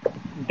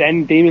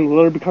 then Damian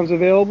Lillard becomes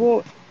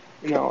available.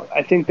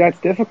 I think that's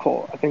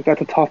difficult. I think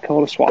that's a tough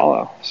pill to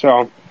swallow.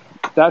 So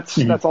that's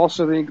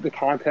also the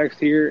context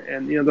here.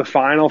 And, the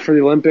final for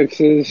the Olympics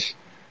is,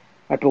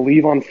 I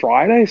believe, on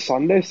Friday,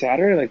 Sunday,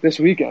 Saturday, like this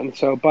weekend.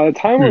 So by the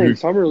time we're in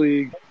Summer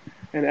League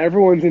and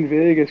everyone's in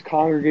Vegas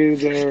congregated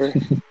there,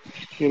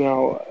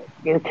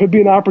 there could be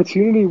an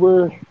opportunity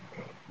where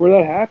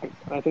that happens.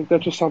 I think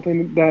that's just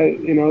something that,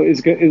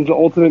 is the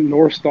ultimate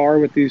North Star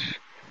with these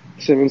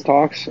Simmons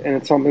talks, and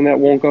it's something that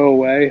won't go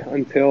away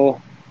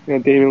until,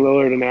 Damian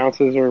Lillard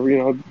announces, or,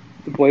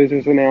 the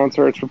Blazers announce,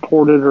 or it's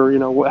reported, or,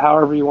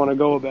 however you want to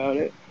go about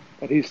it,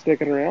 that he's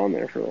sticking around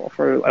there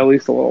for at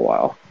least a little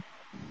while.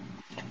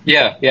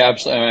 Yeah,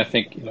 absolutely. I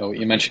think,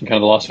 you mentioned kind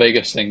of the Las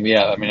Vegas thing.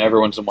 Yeah,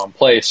 everyone's in one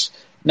place.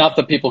 Not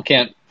that people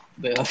can't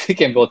be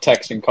able to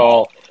text and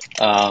call,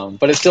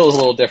 but it still is a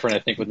little different, I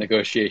think, with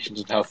negotiations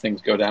and how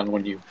things go down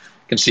when you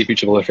can see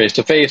each other face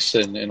to face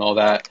and all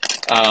that.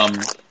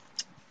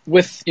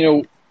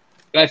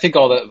 And I think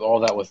all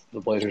that with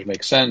the Blazers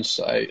makes sense.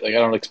 I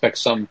don't expect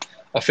some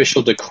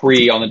official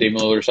decree on the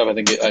Damian Lillard stuff. I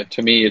think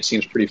to me it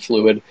seems pretty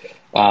fluid.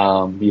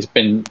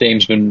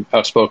 Dame's been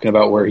outspoken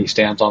about where he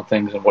stands on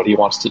things and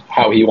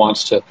how he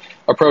wants to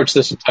approach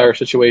this entire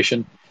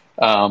situation.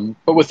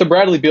 But with the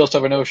Bradley Beal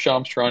stuff, I know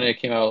Shams Charania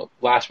came out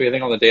last week, I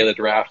think on the day of the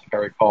draft, if I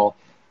recall,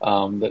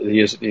 that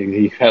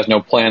he has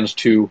no plans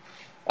to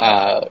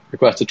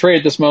request a trade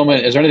at this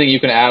moment. Is there anything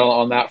you can add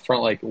on that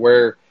front? Like,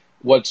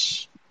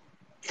 what's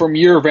from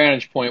your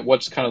vantage point,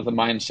 what's kind of the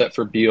mindset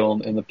for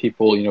Beal and the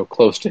people,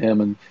 close to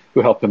him and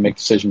who help him make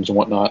decisions and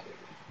whatnot?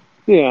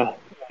 Yeah.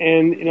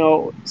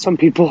 And, some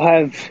people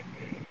have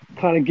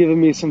kind of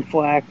given me some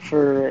flack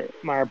for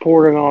my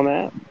reporting on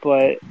that.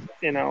 But,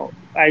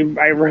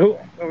 I wrote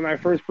when I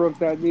first broke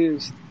that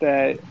news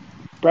that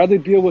Bradley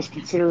Beal was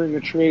considering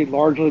a trade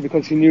largely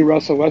because he knew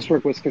Russell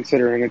Westbrook was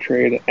considering a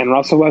trade. And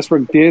Russell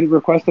Westbrook did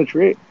request a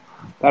trade.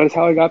 That is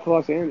how he got to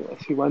Los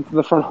Angeles. He went to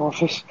the front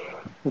office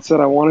and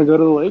said, I want to go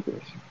to the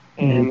Lakers.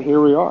 And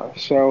here we are.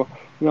 So,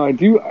 I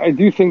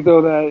do think,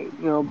 though,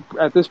 that,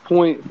 at this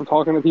point, from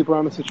talking to people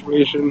around the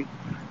situation,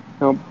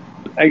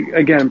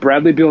 again,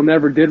 Bradley Beal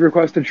never did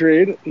request a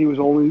trade. He was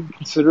only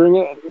considering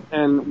it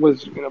and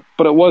was,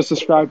 but it was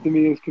described to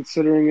me as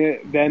considering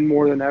it then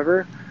more than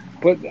ever.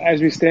 But as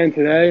we stand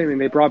today,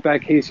 they brought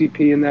back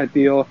KCP in that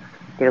deal.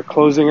 They're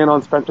closing in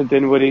on Spencer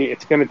Dinwiddie.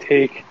 It's going to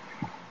take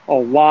a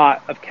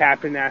lot of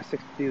cap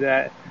gymnastics to do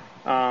that.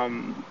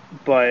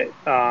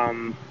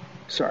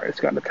 Sorry, it's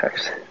got a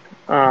text.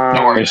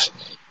 No worries.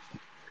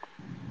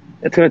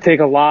 It's going to take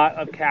a lot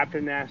of cap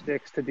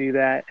gymnastics to do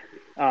that.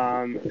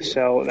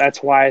 So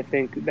that's why I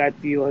think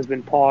that deal has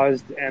been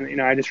paused. And,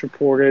 I just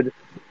reported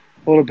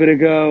a little bit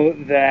ago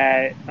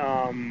that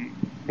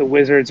the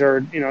Wizards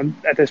are,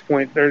 at this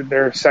point,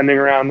 they're sending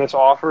around this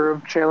offer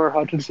of Chandler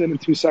Hutchinson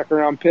and 2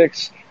 second-round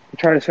picks to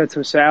try to set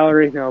some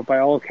salary. By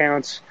all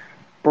accounts,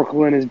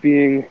 Brooklyn is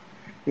being,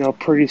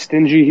 pretty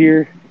stingy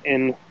here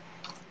in,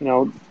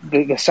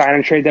 the sign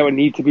and trade that would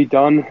need to be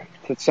done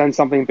to send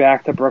something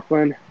back to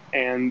Brooklyn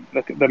and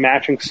the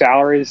matching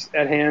salaries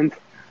at hand.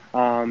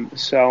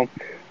 So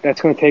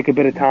that's going to take a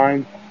bit of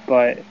time,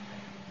 but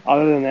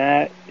other than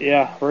that,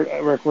 yeah,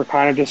 we're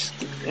kind of just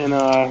in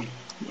a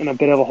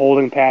bit of a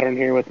holding pattern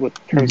here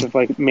with terms of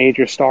like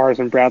major stars.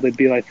 And Bradley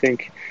Beal, I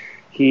think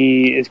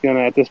he is going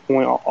to, at this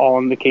point, all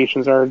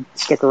indications are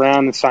stick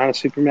around and sign a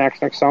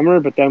supermax next summer,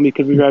 but then we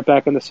could be right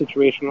back in the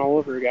situation all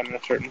over again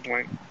at a certain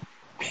point.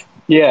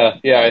 Yeah.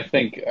 I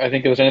think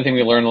if there's anything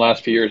we learned in the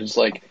last few years, it's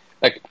like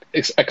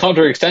a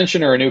contract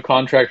extension or a new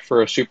contract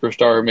for a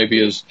superstar,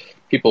 maybe as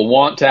people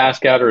want to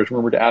ask out or is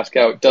rumored to ask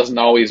out, doesn't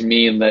always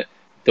mean that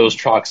those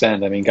talks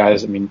end.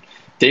 Damian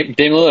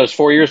Lillard has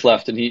 4 years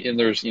left, and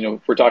there's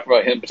we're talking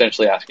about him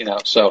potentially asking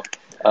out. So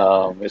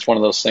it's one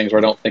of those things where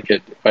I don't think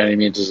it by any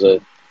means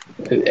it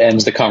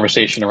ends the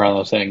conversation around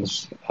those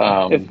things.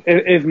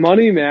 If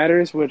money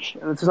matters, which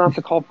it's not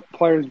to call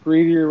players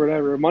greedy or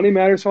whatever, money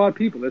matters to a lot of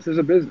people. This is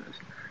a business.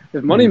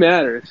 If money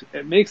matters,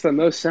 it makes the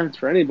most sense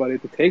for anybody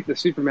to take the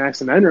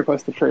supermax and then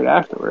request the trade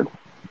afterward.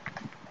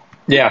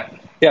 Yeah,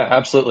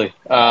 absolutely.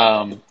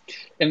 And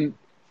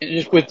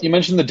just you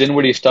mentioned the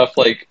Dinwiddie stuff,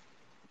 like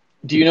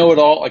Do you know at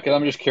all? Like,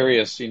 I'm just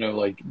curious. Do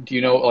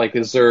you know? Like,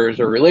 is there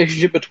a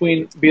relationship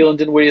between Beal and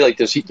Dinwiddie? Like,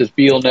 does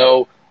Beal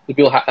know? Does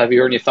Beal have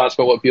you heard any thoughts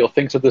about what Beal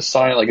thinks of this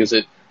sign? Like, does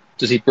he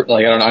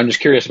like? I don't know. I'm just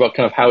curious about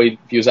kind of how he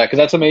views that because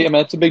that's amazing. I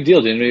mean, that's a big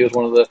deal. Dinwiddie was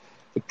one of the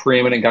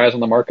preeminent guys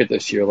on the market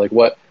this year. Like,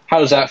 how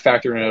does that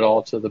factor in at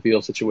all to the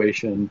Beal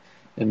situation?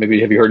 And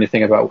maybe have you heard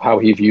anything about how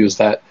he views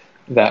that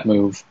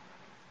move?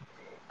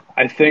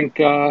 I think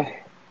I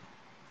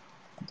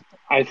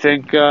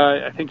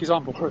think he's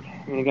on board.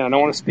 I mean, again, I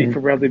don't want to speak Mhm. for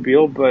Bradley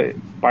Beal, but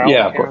by all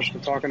Yeah, of accounts, course. from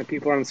talking to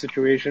people around the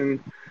situation,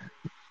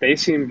 they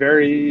seem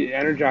very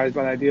energized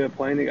by the idea of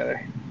playing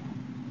together.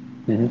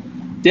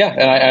 Yeah,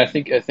 and I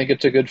think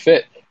it's a good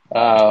fit.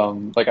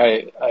 Like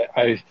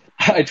I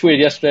tweeted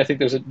yesterday. I think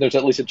there's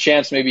at least a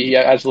chance maybe he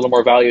adds a little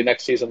more value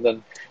next season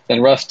than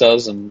Russ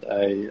does, and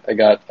I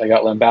got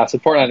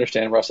lambasted for it. I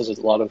understand Russ has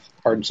a lot of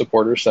ardent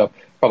supporters, so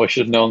probably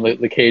should have known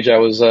the cage I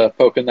was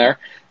poking there.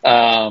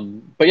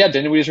 But yeah,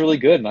 Dinwiddie's really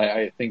good, and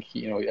I think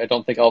I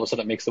don't think all of a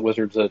sudden it makes the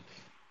Wizards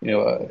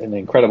an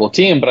incredible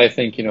team, but I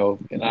think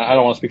and I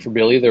don't want to speak for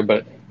Beal either,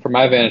 but from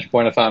my vantage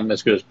point, if I'm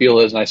as good as Beal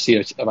is, and I see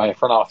it in my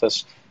front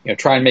office,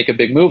 try and make a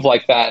big move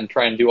like that, and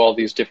try and do all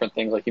these different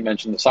things, like you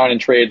mentioned, the sign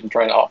and trade, and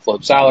trying to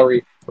offload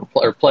salary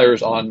or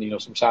players on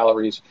some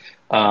salaries,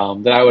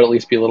 then I would at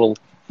least be a little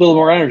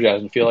more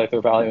energized and feel like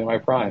they're valuing my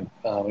prime.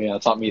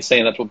 It's not me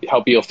saying that's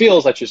how Beal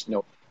feels. That's just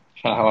kind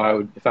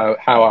of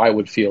how I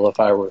would feel if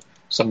I were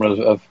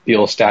someone of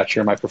Beal's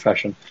stature in my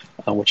profession,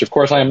 which of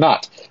course I am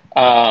not.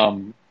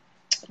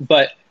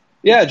 But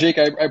yeah, Jake,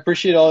 I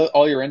appreciate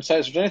all your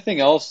insights. Is there anything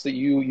else that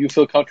you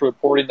feel comfortable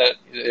reporting that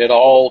at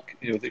all,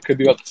 that could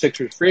be about the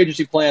Sixers free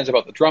agency plans,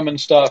 about the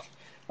Drummond stuff,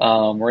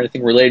 or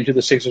anything related to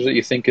the Sixers that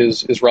you think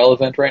is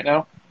relevant right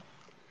now?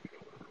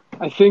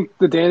 I think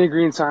the Danny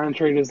Green sign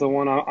trade is the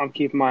one I'm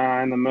keeping my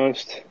eye on the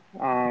most.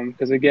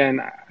 Because again,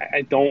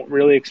 I don't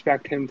really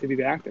expect him to be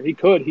back there. He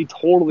could, he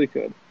totally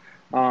could,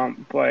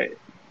 but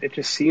it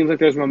just seems like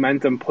there's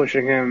momentum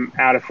pushing him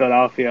out of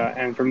Philadelphia,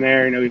 and from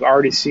there, we've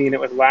already seen it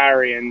with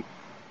Larry and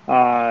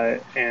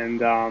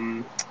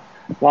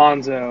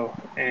Lonzo,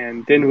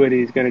 and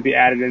Dinwiddie is going to be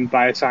added in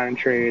by a sign and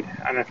trade.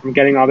 And if I'm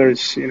getting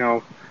others,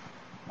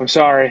 I'm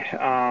sorry,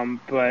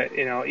 but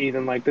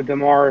even like the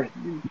DeMar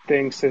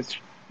things,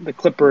 the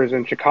Clippers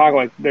and Chicago,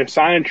 like their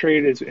sign and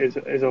trade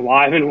is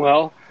alive and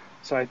well.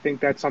 So I think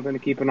that's something to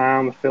keep an eye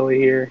on with Philly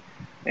here,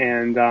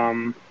 and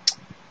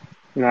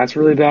that's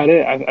really about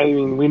it. I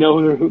mean, we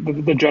know who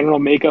the general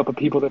makeup of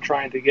people they're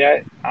trying to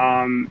get.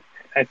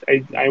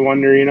 I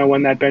wonder,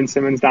 when that Ben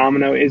Simmons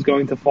domino is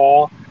going to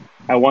fall.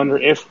 I wonder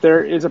if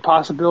there is a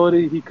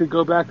possibility he could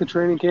go back to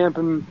training camp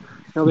and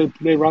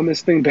they run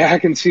this thing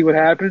back and see what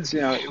happens.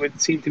 It would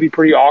seem to be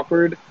pretty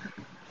awkward.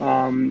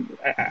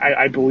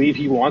 I believe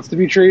he wants to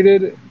be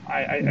traded.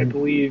 I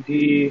believe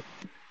he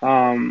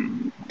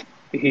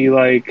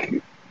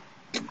like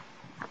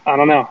I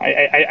don't know.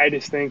 I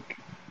just think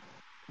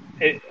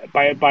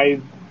by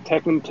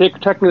checking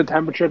the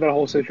temperature of that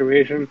whole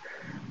situation,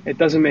 it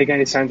doesn't make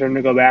any sense for him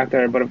to go back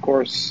there. But of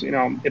course,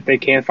 if they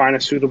can't find a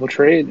suitable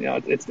trade,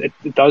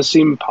 it does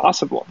seem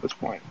possible at this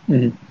point.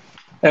 Mm-hmm.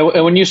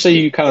 And when you say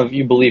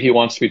you believe he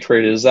wants to be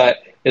traded, is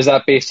that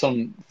based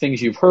on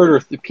things you've heard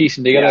or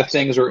piecing together Yes.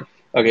 things, or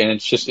okay? And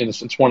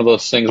it's one of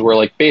those things where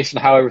like based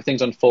on how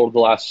everything's unfolded the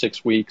last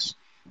 6 weeks,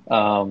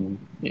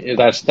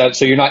 that's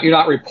so you're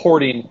not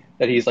reporting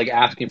that he's like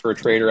asking for a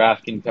trade or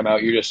asking to come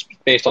out. You're just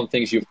based on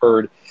things you've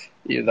heard.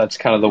 That's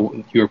kind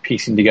of you're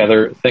piecing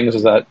together things.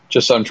 Is that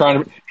just so I'm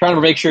trying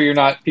to make sure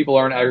people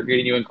aren't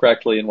aggregating you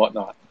incorrectly and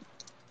whatnot.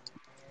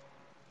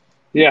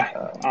 Yeah.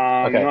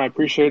 Okay. No, I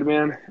appreciate it,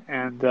 man.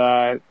 And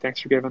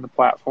thanks for giving the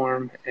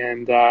platform.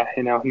 And,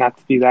 not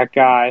to be that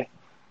guy,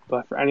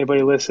 but for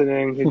anybody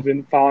listening who's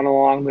been following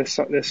along this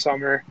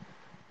summer,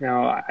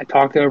 I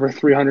talked to over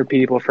 300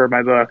 people for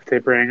my book to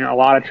bring a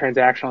lot of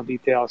transactional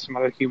details, some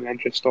other human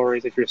interest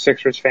stories. If you're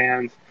Sixers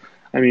fans,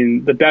 I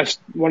mean,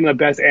 one of the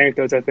best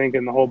anecdotes I think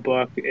in the whole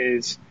book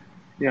is,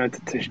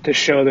 to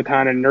show the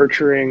kind of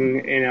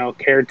nurturing,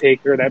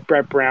 caretaker that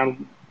Brett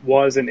Brown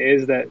was and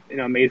is that,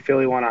 made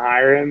Philly want to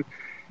hire him.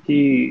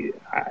 He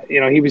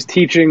was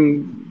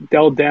teaching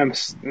Dell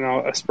Demps,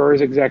 a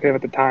Spurs executive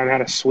at the time, how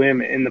to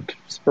swim in the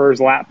Spurs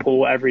lap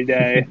pool every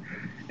day.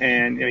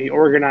 And he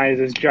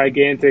organizes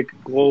gigantic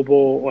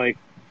global,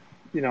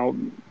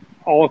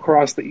 all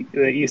across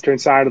the eastern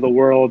side of the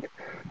world,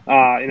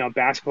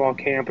 basketball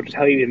camp, which is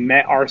how he even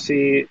met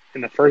RC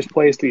in the first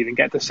place to even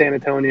get to San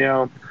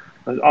Antonio.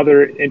 There's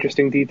other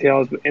interesting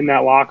details in that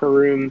locker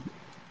room,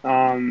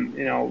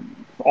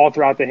 all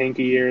throughout the Hinkie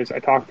years. I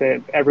talked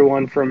to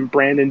everyone from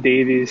Brandon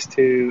Davies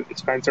to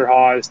Spencer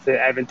Hawes to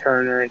Evan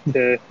Turner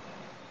to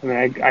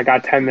I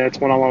got 10 minutes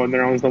one-on-one with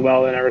Nerlens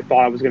Noel that I never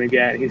thought I was going to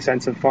get. He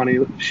sent some funny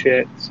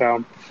shit.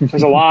 So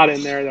there's a lot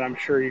in there that I'm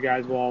sure you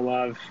guys will all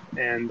love,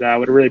 and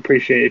would really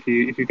appreciate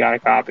if you got a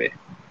copy.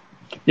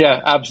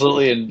 Yeah,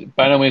 absolutely. And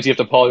by no means you have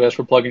to apologize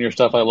for plugging your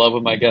stuff. I love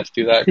when my guests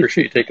do that. I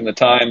appreciate you taking the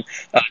time.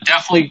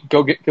 Definitely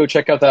go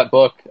check out that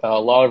book. A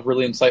lot of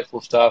really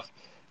insightful stuff.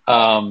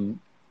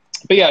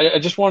 but yeah, I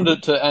just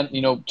wanted to end,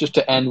 just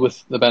to end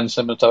with the Ben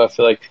Simmons stuff. I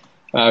feel like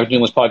I've been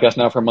doing this podcast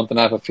now for a month and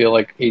a half. I feel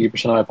like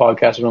 80% of my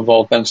podcast have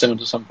involved Ben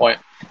Simmons at some point,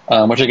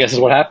 which I guess is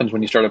what happens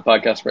when you start a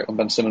podcast, right? When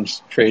Ben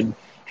Simmons trade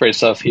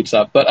stuff heats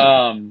up. But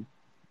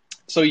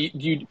so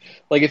you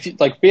like if you,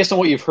 like based on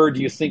what you've heard,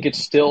 do you think it's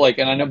still like?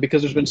 And I know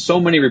because there's been so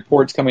many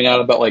reports coming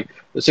out about like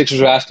the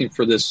Sixers are asking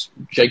for this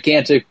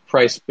gigantic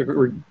price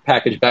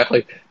package back.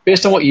 Like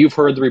based on what you've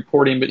heard, the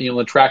reporting, but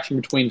the traction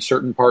between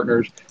certain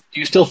partners, do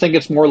you still think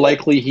it's more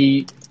likely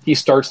he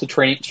starts the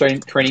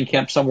training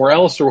camp somewhere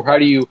else, or how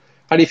do you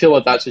feel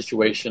about that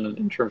situation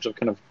in terms of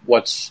kind of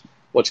what's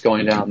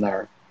going down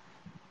there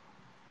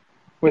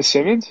with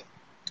Simmons?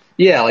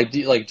 Yeah, like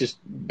just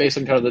based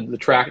on kind of the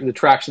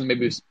traction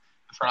maybe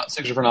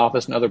Sixers front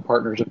office and other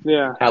partners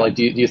have had. Like,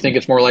 do you think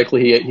it's more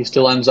likely he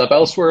still ends up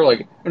elsewhere?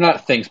 Like, or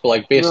not thinks, but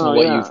like based on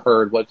what you've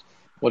heard,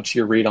 what's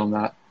your read on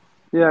that?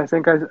 Yeah, I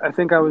think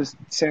I was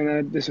saying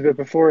that this a bit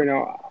before.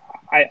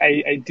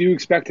 I do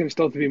expect him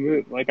still to be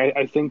moved. Like,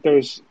 I think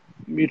there's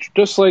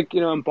just like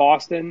in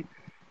Boston,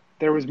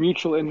 there was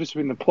mutual interest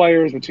between the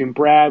players, between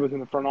Brad, between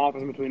the front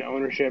office, and between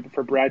ownership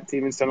for Brad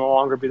Stevens to no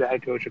longer be the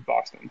head coach of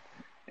Boston.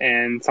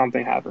 And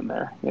something happened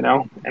there,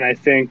 And I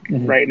think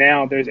right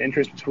now there's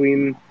interest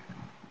between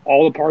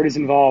all the parties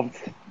involved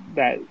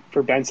that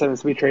for Ben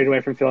Simmons to be traded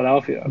away from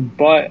Philadelphia.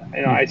 But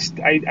I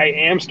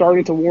am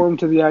starting to warm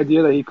to the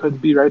idea that he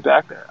could be right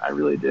back there. I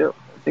really do.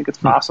 I think it's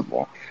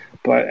possible.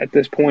 But at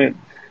this point,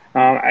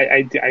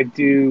 I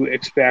do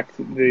expect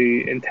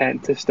the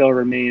intent to still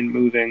remain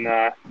moving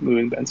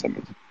Ben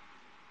Simmons.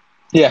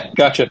 Yeah,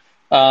 gotcha.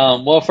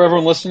 Well, for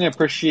everyone listening, I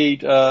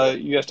appreciate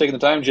you guys taking the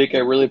time. Jake, I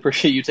really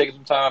appreciate you taking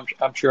some time.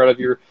 I'm sure out of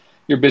your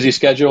busy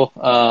schedule.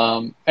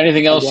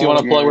 Anything else you want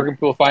to plug? Where can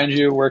people find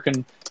you? Where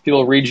can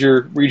people read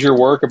your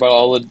work about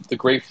all the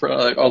great free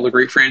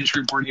agency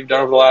reporting you've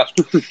done over the last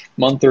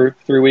month or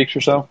 3 weeks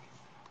or so?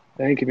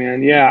 Thank you,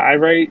 man. Yeah, I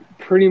write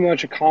pretty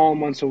much a column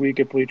once a week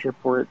at Bleacher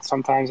Report.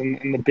 Sometimes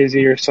in the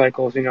busier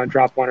cycles,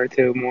 drop one or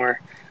two more.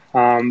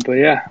 But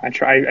yeah, I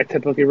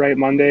typically write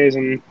Mondays,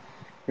 and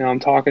I'm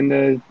talking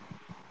to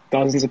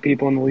dozens of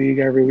people in the league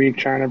every week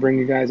trying to bring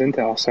you guys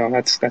intel. So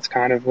that's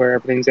kind of where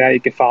everything's at. You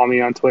can follow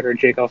me on Twitter,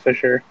 Jake L.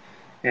 Fischer.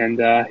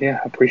 And I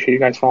appreciate you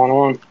guys following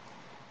along.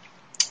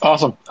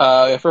 Awesome.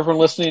 For everyone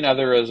listening,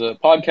 either as a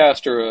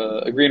podcast or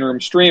a Green Room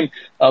stream,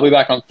 I'll be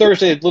back on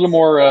Thursday. A little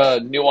more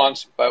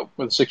nuance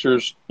with the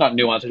Sixers. Not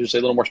nuance, I should say,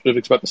 a little more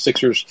specifics about the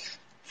Sixers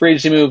free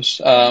agency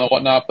moves and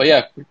whatnot. But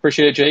yeah,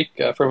 appreciate it, Jake.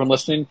 For everyone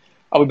listening,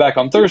 I'll be back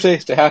on Thursday.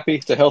 Stay happy,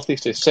 stay healthy,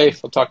 stay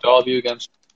safe. I'll talk to all of you again.